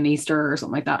holiday and Easter or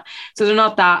something like that. So they're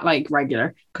not that like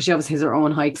regular, because she obviously has her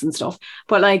own hikes and stuff.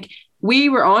 But like we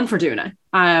were on for doing it.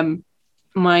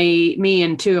 Me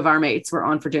and two of our mates were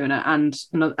on for doing it, and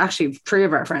actually three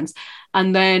of our friends.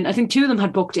 And then I think two of them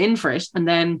had booked in for it, and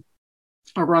then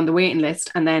or were on the waiting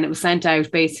list. And then it was sent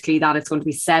out basically that it's going to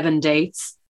be 7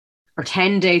 dates. Or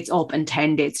 10 dates up and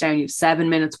 10 dates down. You have 7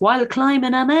 minutes while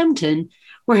climbing a mountain,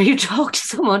 where you talk to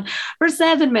someone for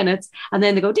 7 minutes, and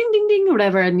then they go ding, ding, ding, or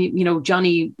whatever. And,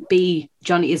 Johnny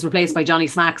is replaced by Johnny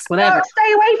Smacks, whatever. Oh,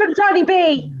 stay away from Johnny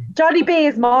B. Johnny B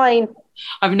is mine.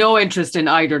 I've no interest in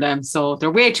either of them, so they're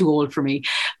way too old for me.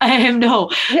 True.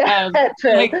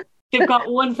 Like, they've got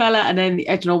one fella, and then,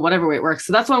 I don't know, whatever way it works.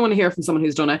 So that's what I want to hear from someone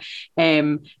who's done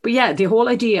it. But yeah, the whole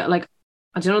idea, like,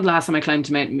 I don't know the last time I climbed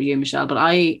a mountain with you, Michelle, but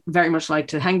I very much like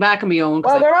to hang back on my own.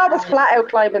 Well, we're always flat out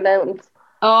climbing mountains.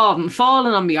 Oh, I'm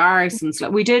falling on my arse and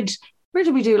stuff. Where did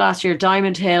we do last year?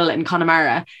 Diamond Hill in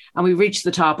Connemara, and we reached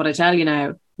the top. But I tell you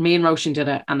now, me and Roisin did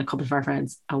it, and a couple of our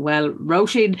friends. And well,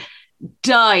 Roisin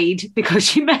died because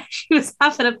she was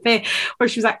having a fit where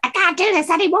she was like, I can't do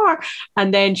this anymore.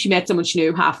 And then she met someone she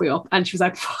knew halfway up, and she was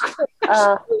like, fuck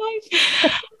my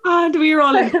life. And we were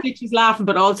all in stitches laughing,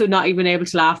 but also not even able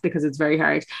to laugh because it's very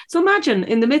hard. So imagine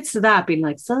in the midst of that being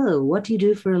like, so what do you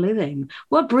do for a living?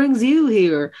 What brings you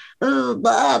here? Oh,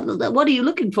 blah, blah, blah. What are you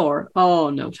looking for? Oh,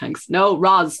 no, thanks. No,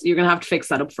 Roz, you're going to have to fix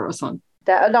that up for us, hon.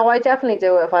 No, I definitely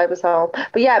do it if I was home.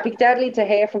 But yeah, it'd be deadly to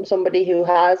hear from somebody who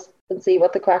has and see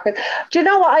what the crack is. Do you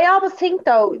know what? I always think,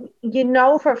 though,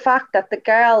 for a fact that the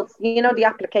girls, the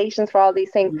applications for all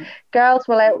these things, girls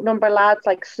will outnumber lads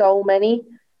like so many.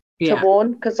 To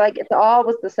one, because like it's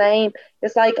always the same.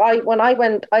 It's like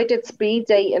I did speed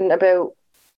dating about.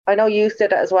 I know you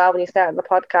did it as well when you started the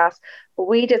podcast, but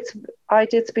I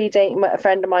did speed dating with a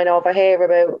friend of mine over here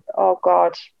about, oh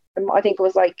God, I think it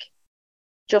was like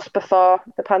just before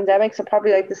the pandemic, so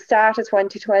probably like the start of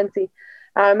 2020.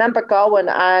 And I remember going,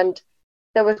 and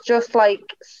there was just like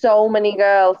so many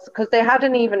girls, because they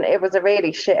hadn't even. It was a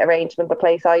really shit arrangement, the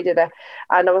place I did it,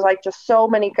 and there was like just so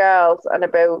many girls and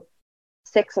about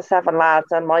 6 or 7 lads,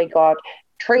 and my God,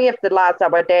 3 of the lads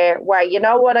that were there were,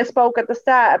 when I spoke at the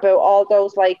start about all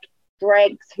those like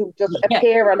dregs who just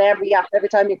appear on every app every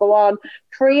time you go on,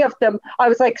 3 of them I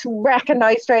was like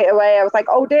recognized straight away. I was like,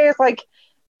 oh, there's like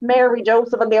Mary,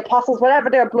 Joseph and the apostles, whatever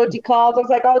their bloody claws. I was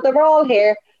like, oh, they're all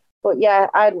here. But yeah,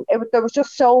 and there was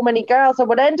just so many girls, and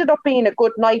it ended up being a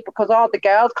good night because all the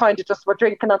girls kind of just were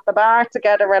drinking at the bar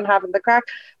together and having the crack.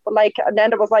 But like, and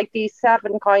then there was like these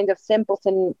 7 kind of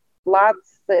simpleton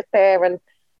lads sit there,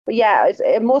 but yeah,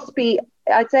 it must be.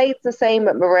 I'd say it's the same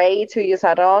at Mairead, who you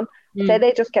had on. I'd say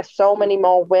they just get so many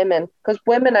more women, because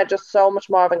women are just so much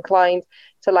more inclined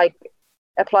to like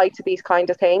apply to these kind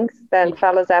of things than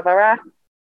fellas ever are.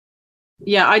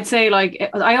 Yeah, I'd say like,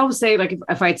 I always say like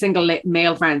if I had single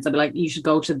male friends, I'd be like, you should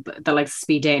go to the like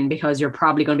speed in, because you're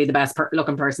probably going to be the best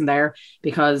looking person there,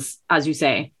 because as you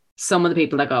say, some of the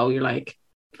people that go, you're like,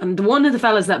 and one of the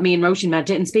fellas that me and Roisin met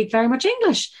didn't speak very much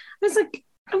English. I was like,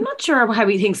 I'm not sure how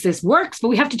he thinks this works, but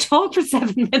we have to talk for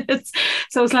 7 minutes.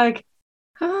 So it's like,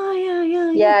 oh,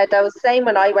 yeah. Yeah, that was the same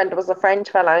when I went. It was a French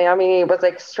fella. I mean, he was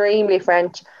extremely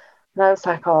French. And I was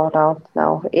like, oh,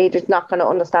 no. He's not going to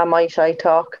understand my shy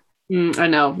talk. I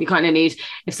know, you kind of need,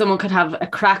 if someone could have a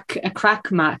crack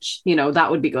match,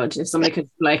 that would be good. If somebody could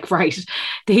like, right,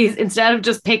 these, instead of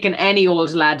just picking any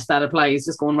old lad that applies,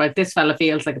 just going, right, this fella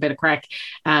feels like a bit of crack.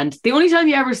 And the only time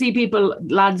you ever see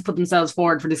lads put themselves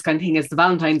forward for this kind of thing is the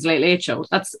Valentine's Late Late Show.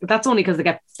 That's only because they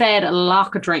get fed a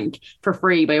lock of drink for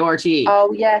free by RTE.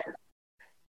 Oh yeah,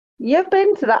 you've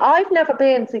been to that. I've never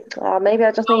been. Maybe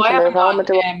I just need to move on and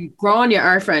do it. Grania,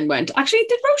 our friend, went. Actually,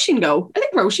 did Roisin go? I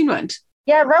think Roisin went.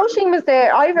 Yeah, Roisin was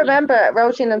there. I remember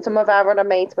Roisin and some of our other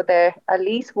mates were there at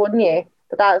least 1 year,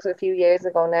 but that was a few years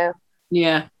ago now.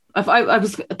 Yeah, I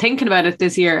was thinking about it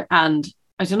this year, and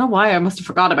I don't know why, I must have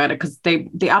forgot about it, because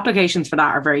the applications for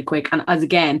that are very quick, and as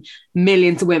again,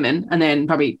 millions of women, and then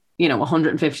probably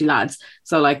 150 lads.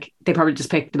 So like they probably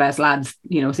just picked the best lads,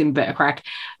 seem a bit of crack.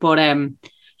 But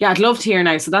yeah, I'd love to hear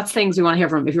now. So that's things we want to hear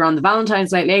from. If you're on the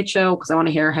Valentine's Late Late Show, because I want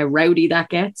to hear how rowdy that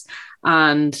gets,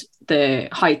 and the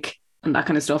hike. and that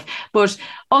kind of stuff. But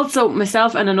also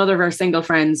myself and another of our single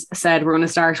friends said we're going to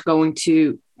start going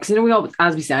to, because you know, we all,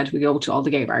 as we said, we go to all the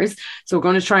gay bars. So we're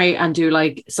going to try and do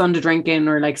like Sunday drinking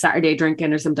or like Saturday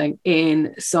drinking or something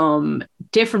in some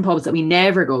different pubs that we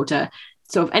never go to.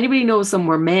 So if anybody knows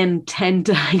somewhere men tend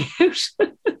to hang out,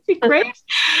 it'd be great.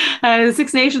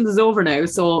 Six Nations is over now,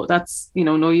 so that's, you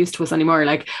know, no use to us anymore.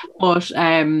 Like, but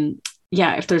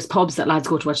yeah, if there's pubs that lads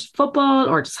go to watch football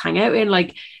or just hang out in,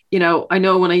 like, you know, I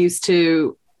know when I used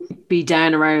to be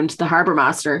down around the Harbour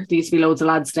Master, there used to be loads of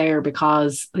lads there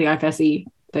because the IFSE,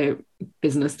 the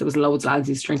business, there was loads of lads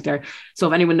used to drink there. So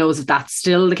if anyone knows if that's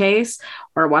still the case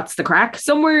or what's the crack,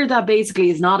 somewhere that basically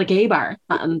is not a gay bar,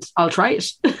 and I'll try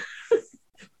it.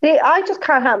 See, I just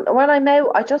can't handle when I'm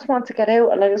out. I just want to get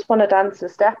out and I just want to dance the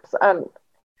steps, and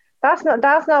that's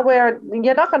not where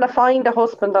you're not going to find a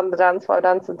husband on the dance floor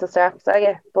dancing to steps, are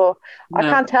you? But no. I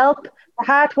can't help. The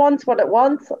heart wants what it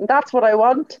wants, and that's what I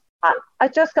want. I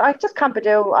just can't be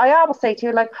doing. I always say to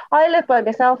you, like, I live by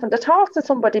myself, and the thoughts of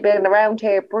somebody being around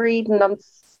here breathing and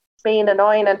being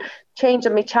annoying and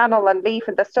changing my channel and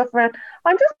leaving the stuff around,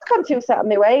 I'm just come too set in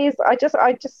my ways. I just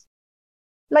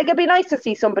like, it'd be nice to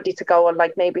see somebody to go on,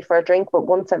 like, maybe for a drink, but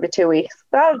once every 2 weeks.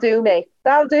 That'll do me.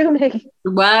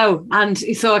 Wow. And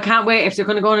so I can't wait if they're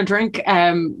going to go on a drink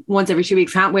once every 2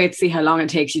 weeks. Can't wait to see how long it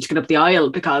takes you to get up the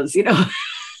aisle, because, you know.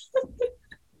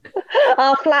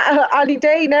 I'll flat any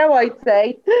day now, I'd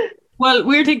say. Well,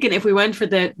 we're thinking if we went for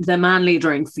the manly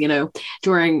drinks, you know,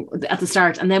 at the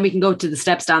start, and then we can go to the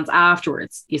steps dance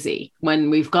afterwards, you see, when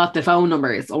we've got the phone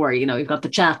numbers or, you know, you've got the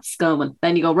chats going,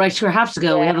 then you go, right, sure, have to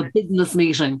go. Yeah. We have a business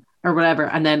meeting or whatever.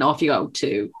 And then off you go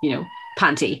to, you know,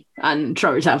 panty and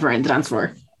throw yourself around the dance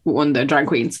floor with one of the drag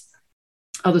queens.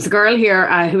 Oh, there's a girl here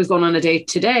who was going on a date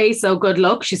today. So good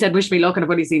luck. She said, wish me luck, and I've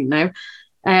already seen it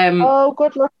now. Oh,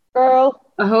 good luck, girl.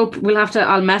 I hope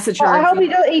I'll message her. I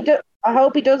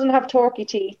hope he doesn't have turkey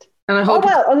teeth. And I hope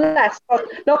unless,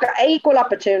 look, equal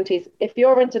opportunities. If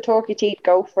you're into turkey teeth,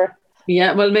 go for it.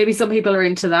 Yeah, well, maybe some people are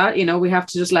into that. You know, we have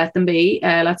to just let them be.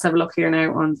 Let's have a look here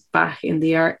now on back in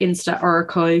the Insta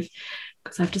archive,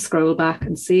 because I have to scroll back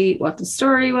and see what the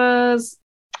story was.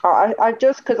 I'm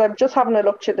just having a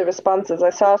look through the responses. I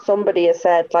saw somebody has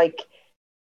said, like,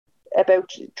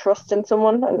 about trusting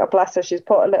someone, and bless her, she's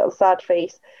put a little sad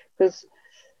face, because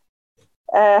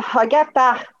I get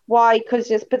that. Why? Because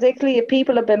just particularly if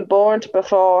people have been burnt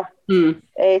before,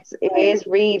 it is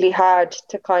really hard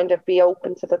to kind of be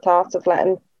open to the thoughts of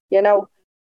letting, you know,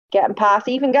 getting past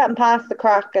the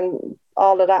crack and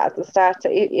all of that at the start.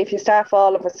 If you start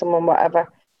falling for someone, whatever,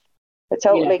 I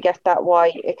totally get that,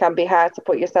 why it can be hard to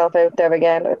put yourself out there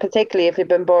again, particularly if you've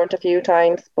been burnt a few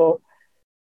times. But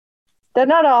they're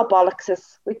not all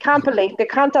bollockses. We can't believe they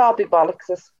can't all be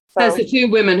bollockses. So. There's the two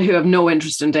women who have no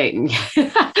interest in dating.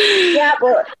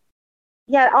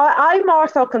 I'm more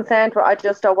so concerned, but I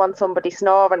just don't want somebody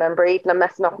snoring and breathing and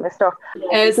messing up my stuff.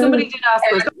 Somebody did ask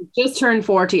us, just turned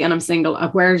 40 and I'm single,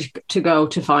 where to go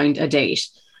to find a date.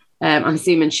 I'm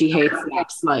assuming she hates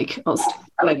sex like us.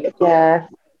 Yeah.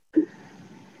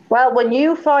 Well, when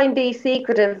you find these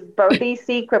secret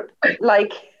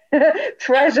like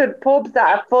treasured pubs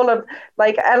that are full of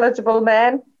like eligible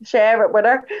men, share it with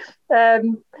her.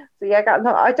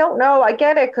 I don't know. I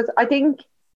get it, because I think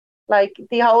like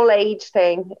the whole age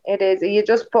thing, it is, you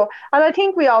just put, and I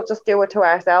think we all just do it to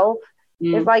ourselves.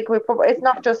 It's like it's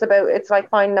not just about, it's like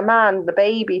finding a man, the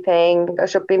baby thing, I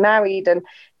should be married, and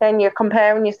then you're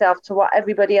comparing yourself to what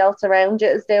everybody else around you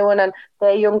is doing, and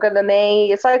they're younger than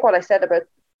me. It's like what I said about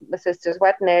my sister's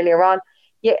wedding earlier on.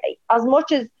 Yeah, as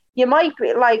much as you might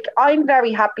be like, I'm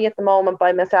very happy at the moment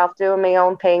by myself doing my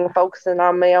own thing, focusing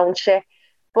on my own shit.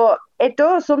 But it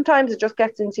does, sometimes it just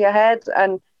gets into your head,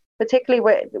 and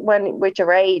particularly with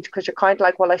your age, because you're kind of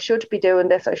like, well, I should be doing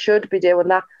this, I should be doing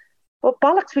that. But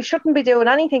bollocks, we shouldn't be doing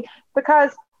anything,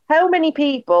 because how many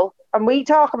people, and we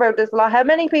talk about this a lot, how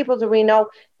many people do we know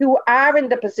who are in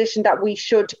the position that we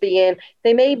should be in?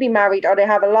 They may be married, or they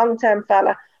have a long-term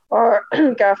fella or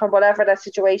girlfriend, whatever that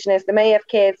situation is. They may have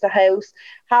kids, a house,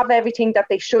 have everything that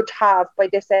they should have by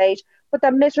this age, but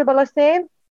they're miserable as sin,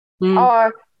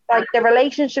 or like the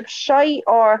relationship's shy,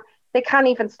 or they can't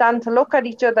even stand to look at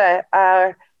each other.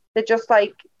 They're just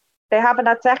like, they haven't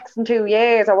had sex in 2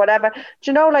 years or whatever. Do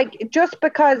you know, like, just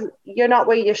because you're not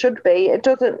where you should be, it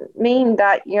doesn't mean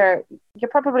that you're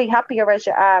probably happier as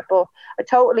you are. But I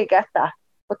totally get that,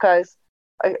 because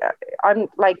I'm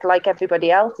like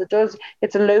everybody else.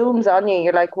 It looms on you.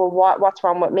 You're like, well, what's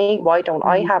wrong with me? Why don't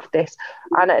I have this?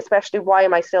 And especially, why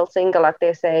am I still single at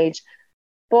this age?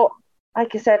 But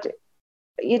like I said,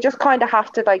 you just kind of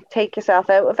have to like take yourself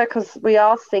out of it, because we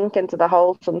all sink into the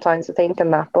hole sometimes of thinking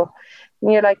that. But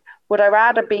you're like, would I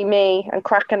rather be me and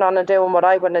cracking on and doing what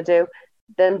I want to do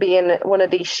than be in one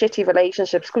of these shitty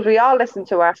relationships? Because we all listen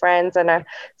to our friends and our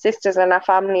sisters and our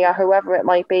family or whoever it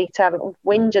might be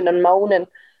whinging and moaning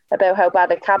about how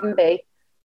bad it can be.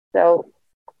 So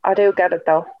I do get it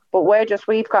though. But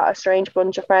we've got a strange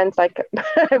bunch of friends. Like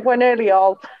we're nearly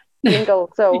all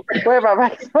single, so we're all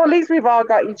right. So at least we've all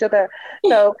got each other.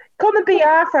 So come and be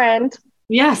our friend.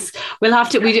 Yes, we'll have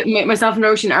to. Myself and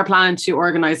Roisin are planning to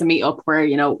organise a meetup where,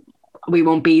 you know, we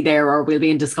won't be there or we'll be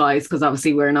in disguise because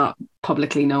obviously we're not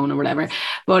publicly known or whatever.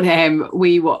 But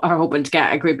we are hoping to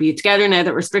get a group of you together now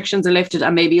that restrictions are lifted,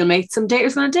 and maybe you'll make some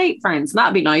daters gonna date friends.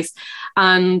 That'd be nice.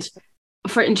 And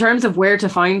in terms of where to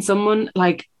find someone,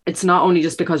 like, it's not only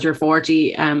just because you're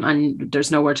 40 and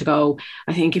there's nowhere to go.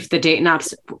 I think if the dating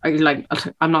apps are like,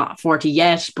 I'm not 40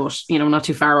 yet, but, you know, not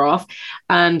too far off.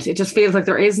 And it just feels like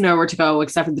there is nowhere to go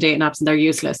except for the dating apps, and they're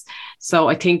useless. So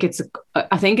I think it's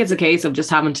a case of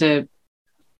just having to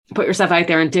put yourself out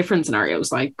there in different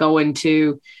scenarios, like go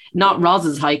into not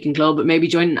Roz's hiking club, but maybe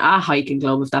join a hiking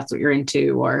club if that's what you're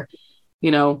into, or, you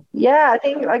know. Yeah, I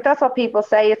think like that's what people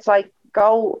say. It's like,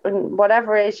 go and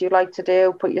whatever it is you like to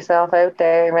do, put yourself out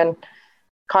there and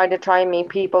kind of try and meet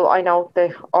people. I know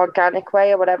the organic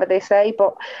way or whatever they say,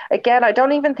 but again, I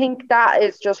don't even think that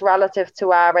is just relative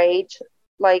to our age,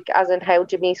 like as in how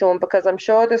do you meet someone, because I'm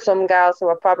sure there's some girls who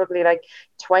are probably like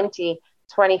 20,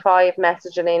 25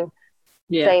 messaging in,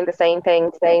 saying the same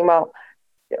thing, saying, well,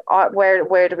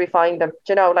 where do we find them?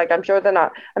 Do you know, like I'm sure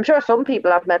some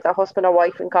people have met their husband or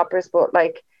wife in Coppers, but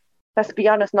like, let's be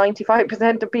honest,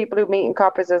 95% of people who meet in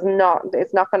Coppers it's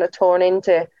not going to turn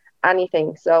into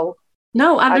anything. So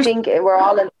no, I think we're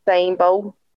all in the same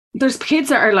boat. There's kids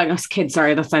that are like us kids.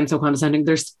 Sorry, that sounds so condescending.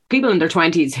 There's people in their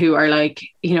 20s who are like,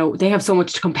 you know, they have so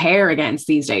much to compare against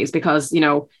these days because, you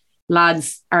know,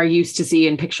 lads are used to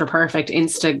seeing picture perfect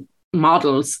Insta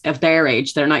models of their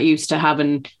age. They're not used to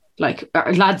having, like,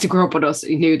 lads who grew up with us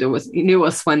knew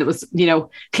us when it was, you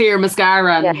know, clear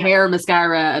mascara and hair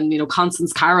mascara and, you know,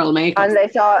 Constance Carroll makeup. And they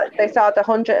saw the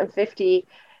 150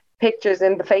 pictures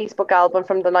in the Facebook album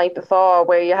from the night before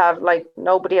where you have like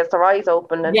nobody has their eyes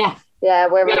open, and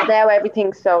whereas now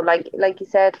everything's so like you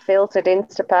said, filtered,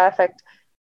 Insta perfect.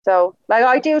 So like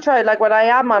I do try, like when I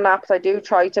am on apps, I do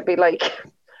try to be like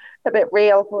a bit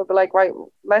real. We'll be like, right,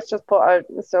 let's just put out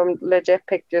some legit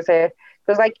pictures here.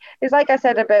 Because like it's like I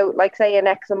said about like say an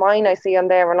ex of mine I see on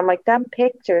there and I'm like, damn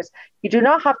pictures, you do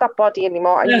not have that body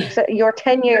anymore, and you're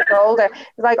 10 years older.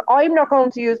 It's like I'm not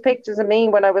going to use pictures of me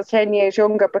when I was 10 years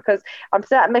younger because I'm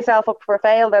setting myself up for a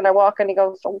fail. Then I walk and he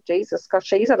goes, oh Jesus, because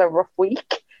she's had a rough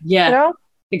week. Yeah, you know?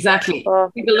 Exactly.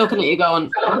 People looking at you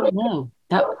going, oh no,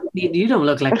 that you don't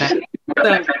look like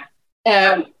that.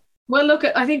 So, well, look,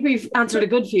 I think we've answered a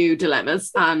good few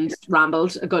dilemmas and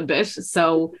rambled a good bit.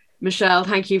 So Michelle,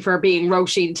 thank you for being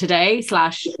Roisin today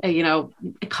 / you know,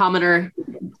 commoner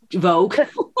Vogue.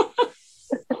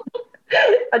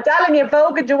 I'm telling you,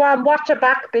 Vogue and Joanne, watch your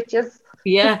back, bitches.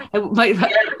 Yeah,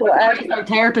 our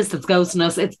therapist that's ghosting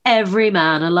us. It's every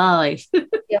man alive.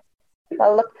 Yeah.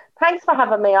 Well, look, thanks for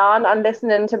having me on and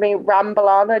listening to me ramble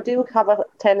on. I do have a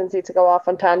tendency to go off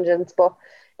on tangents, but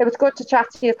it was good to chat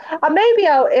to you. And maybe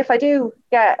if I do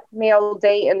get my old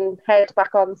date and head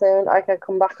back on soon, I can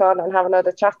come back on and have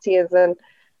another chat to you.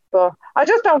 But I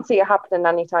just don't see it happening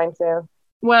anytime soon.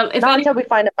 Well, not until we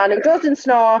find a man who doesn't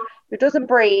snore, who doesn't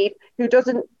breathe, who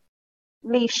doesn't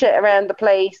leave shit around the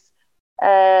place.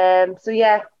 So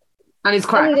yeah. And he's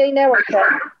crack.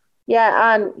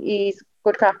 Yeah, and he's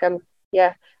good crack and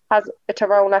has a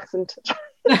Tyrone accent.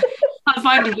 I'll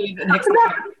find it next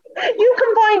time. You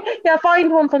can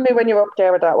find one for me when you're up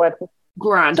there with that wedding.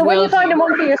 Grand. So when you find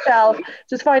one for yourself,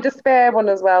 just find a spare one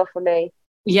as well for me.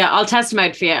 Yeah, I'll test him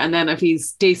out for you, and then if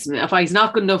he's decent, if he's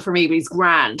not good enough for me, but he's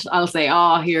grand, I'll say,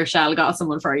 here, Shell, got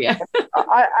someone for you.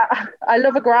 I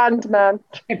love a grand man.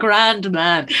 A grand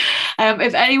man.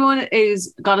 If anyone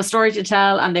is got a story to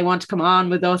tell and they want to come on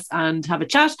with us and have a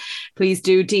chat, please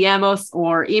do DM us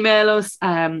or email us.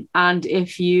 And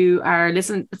if you are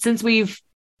listening, since we've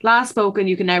last spoken,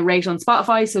 you can now rate on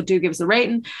Spotify, so do give us a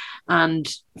rating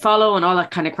and follow and all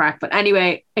that kind of crack. But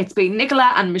anyway, it's been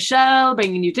Nicola and Michelle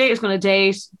bringing you Daters Gonna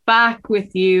Date back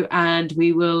with you, and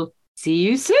we will see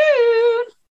you soon.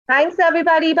 Thanks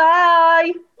everybody,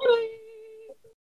 bye.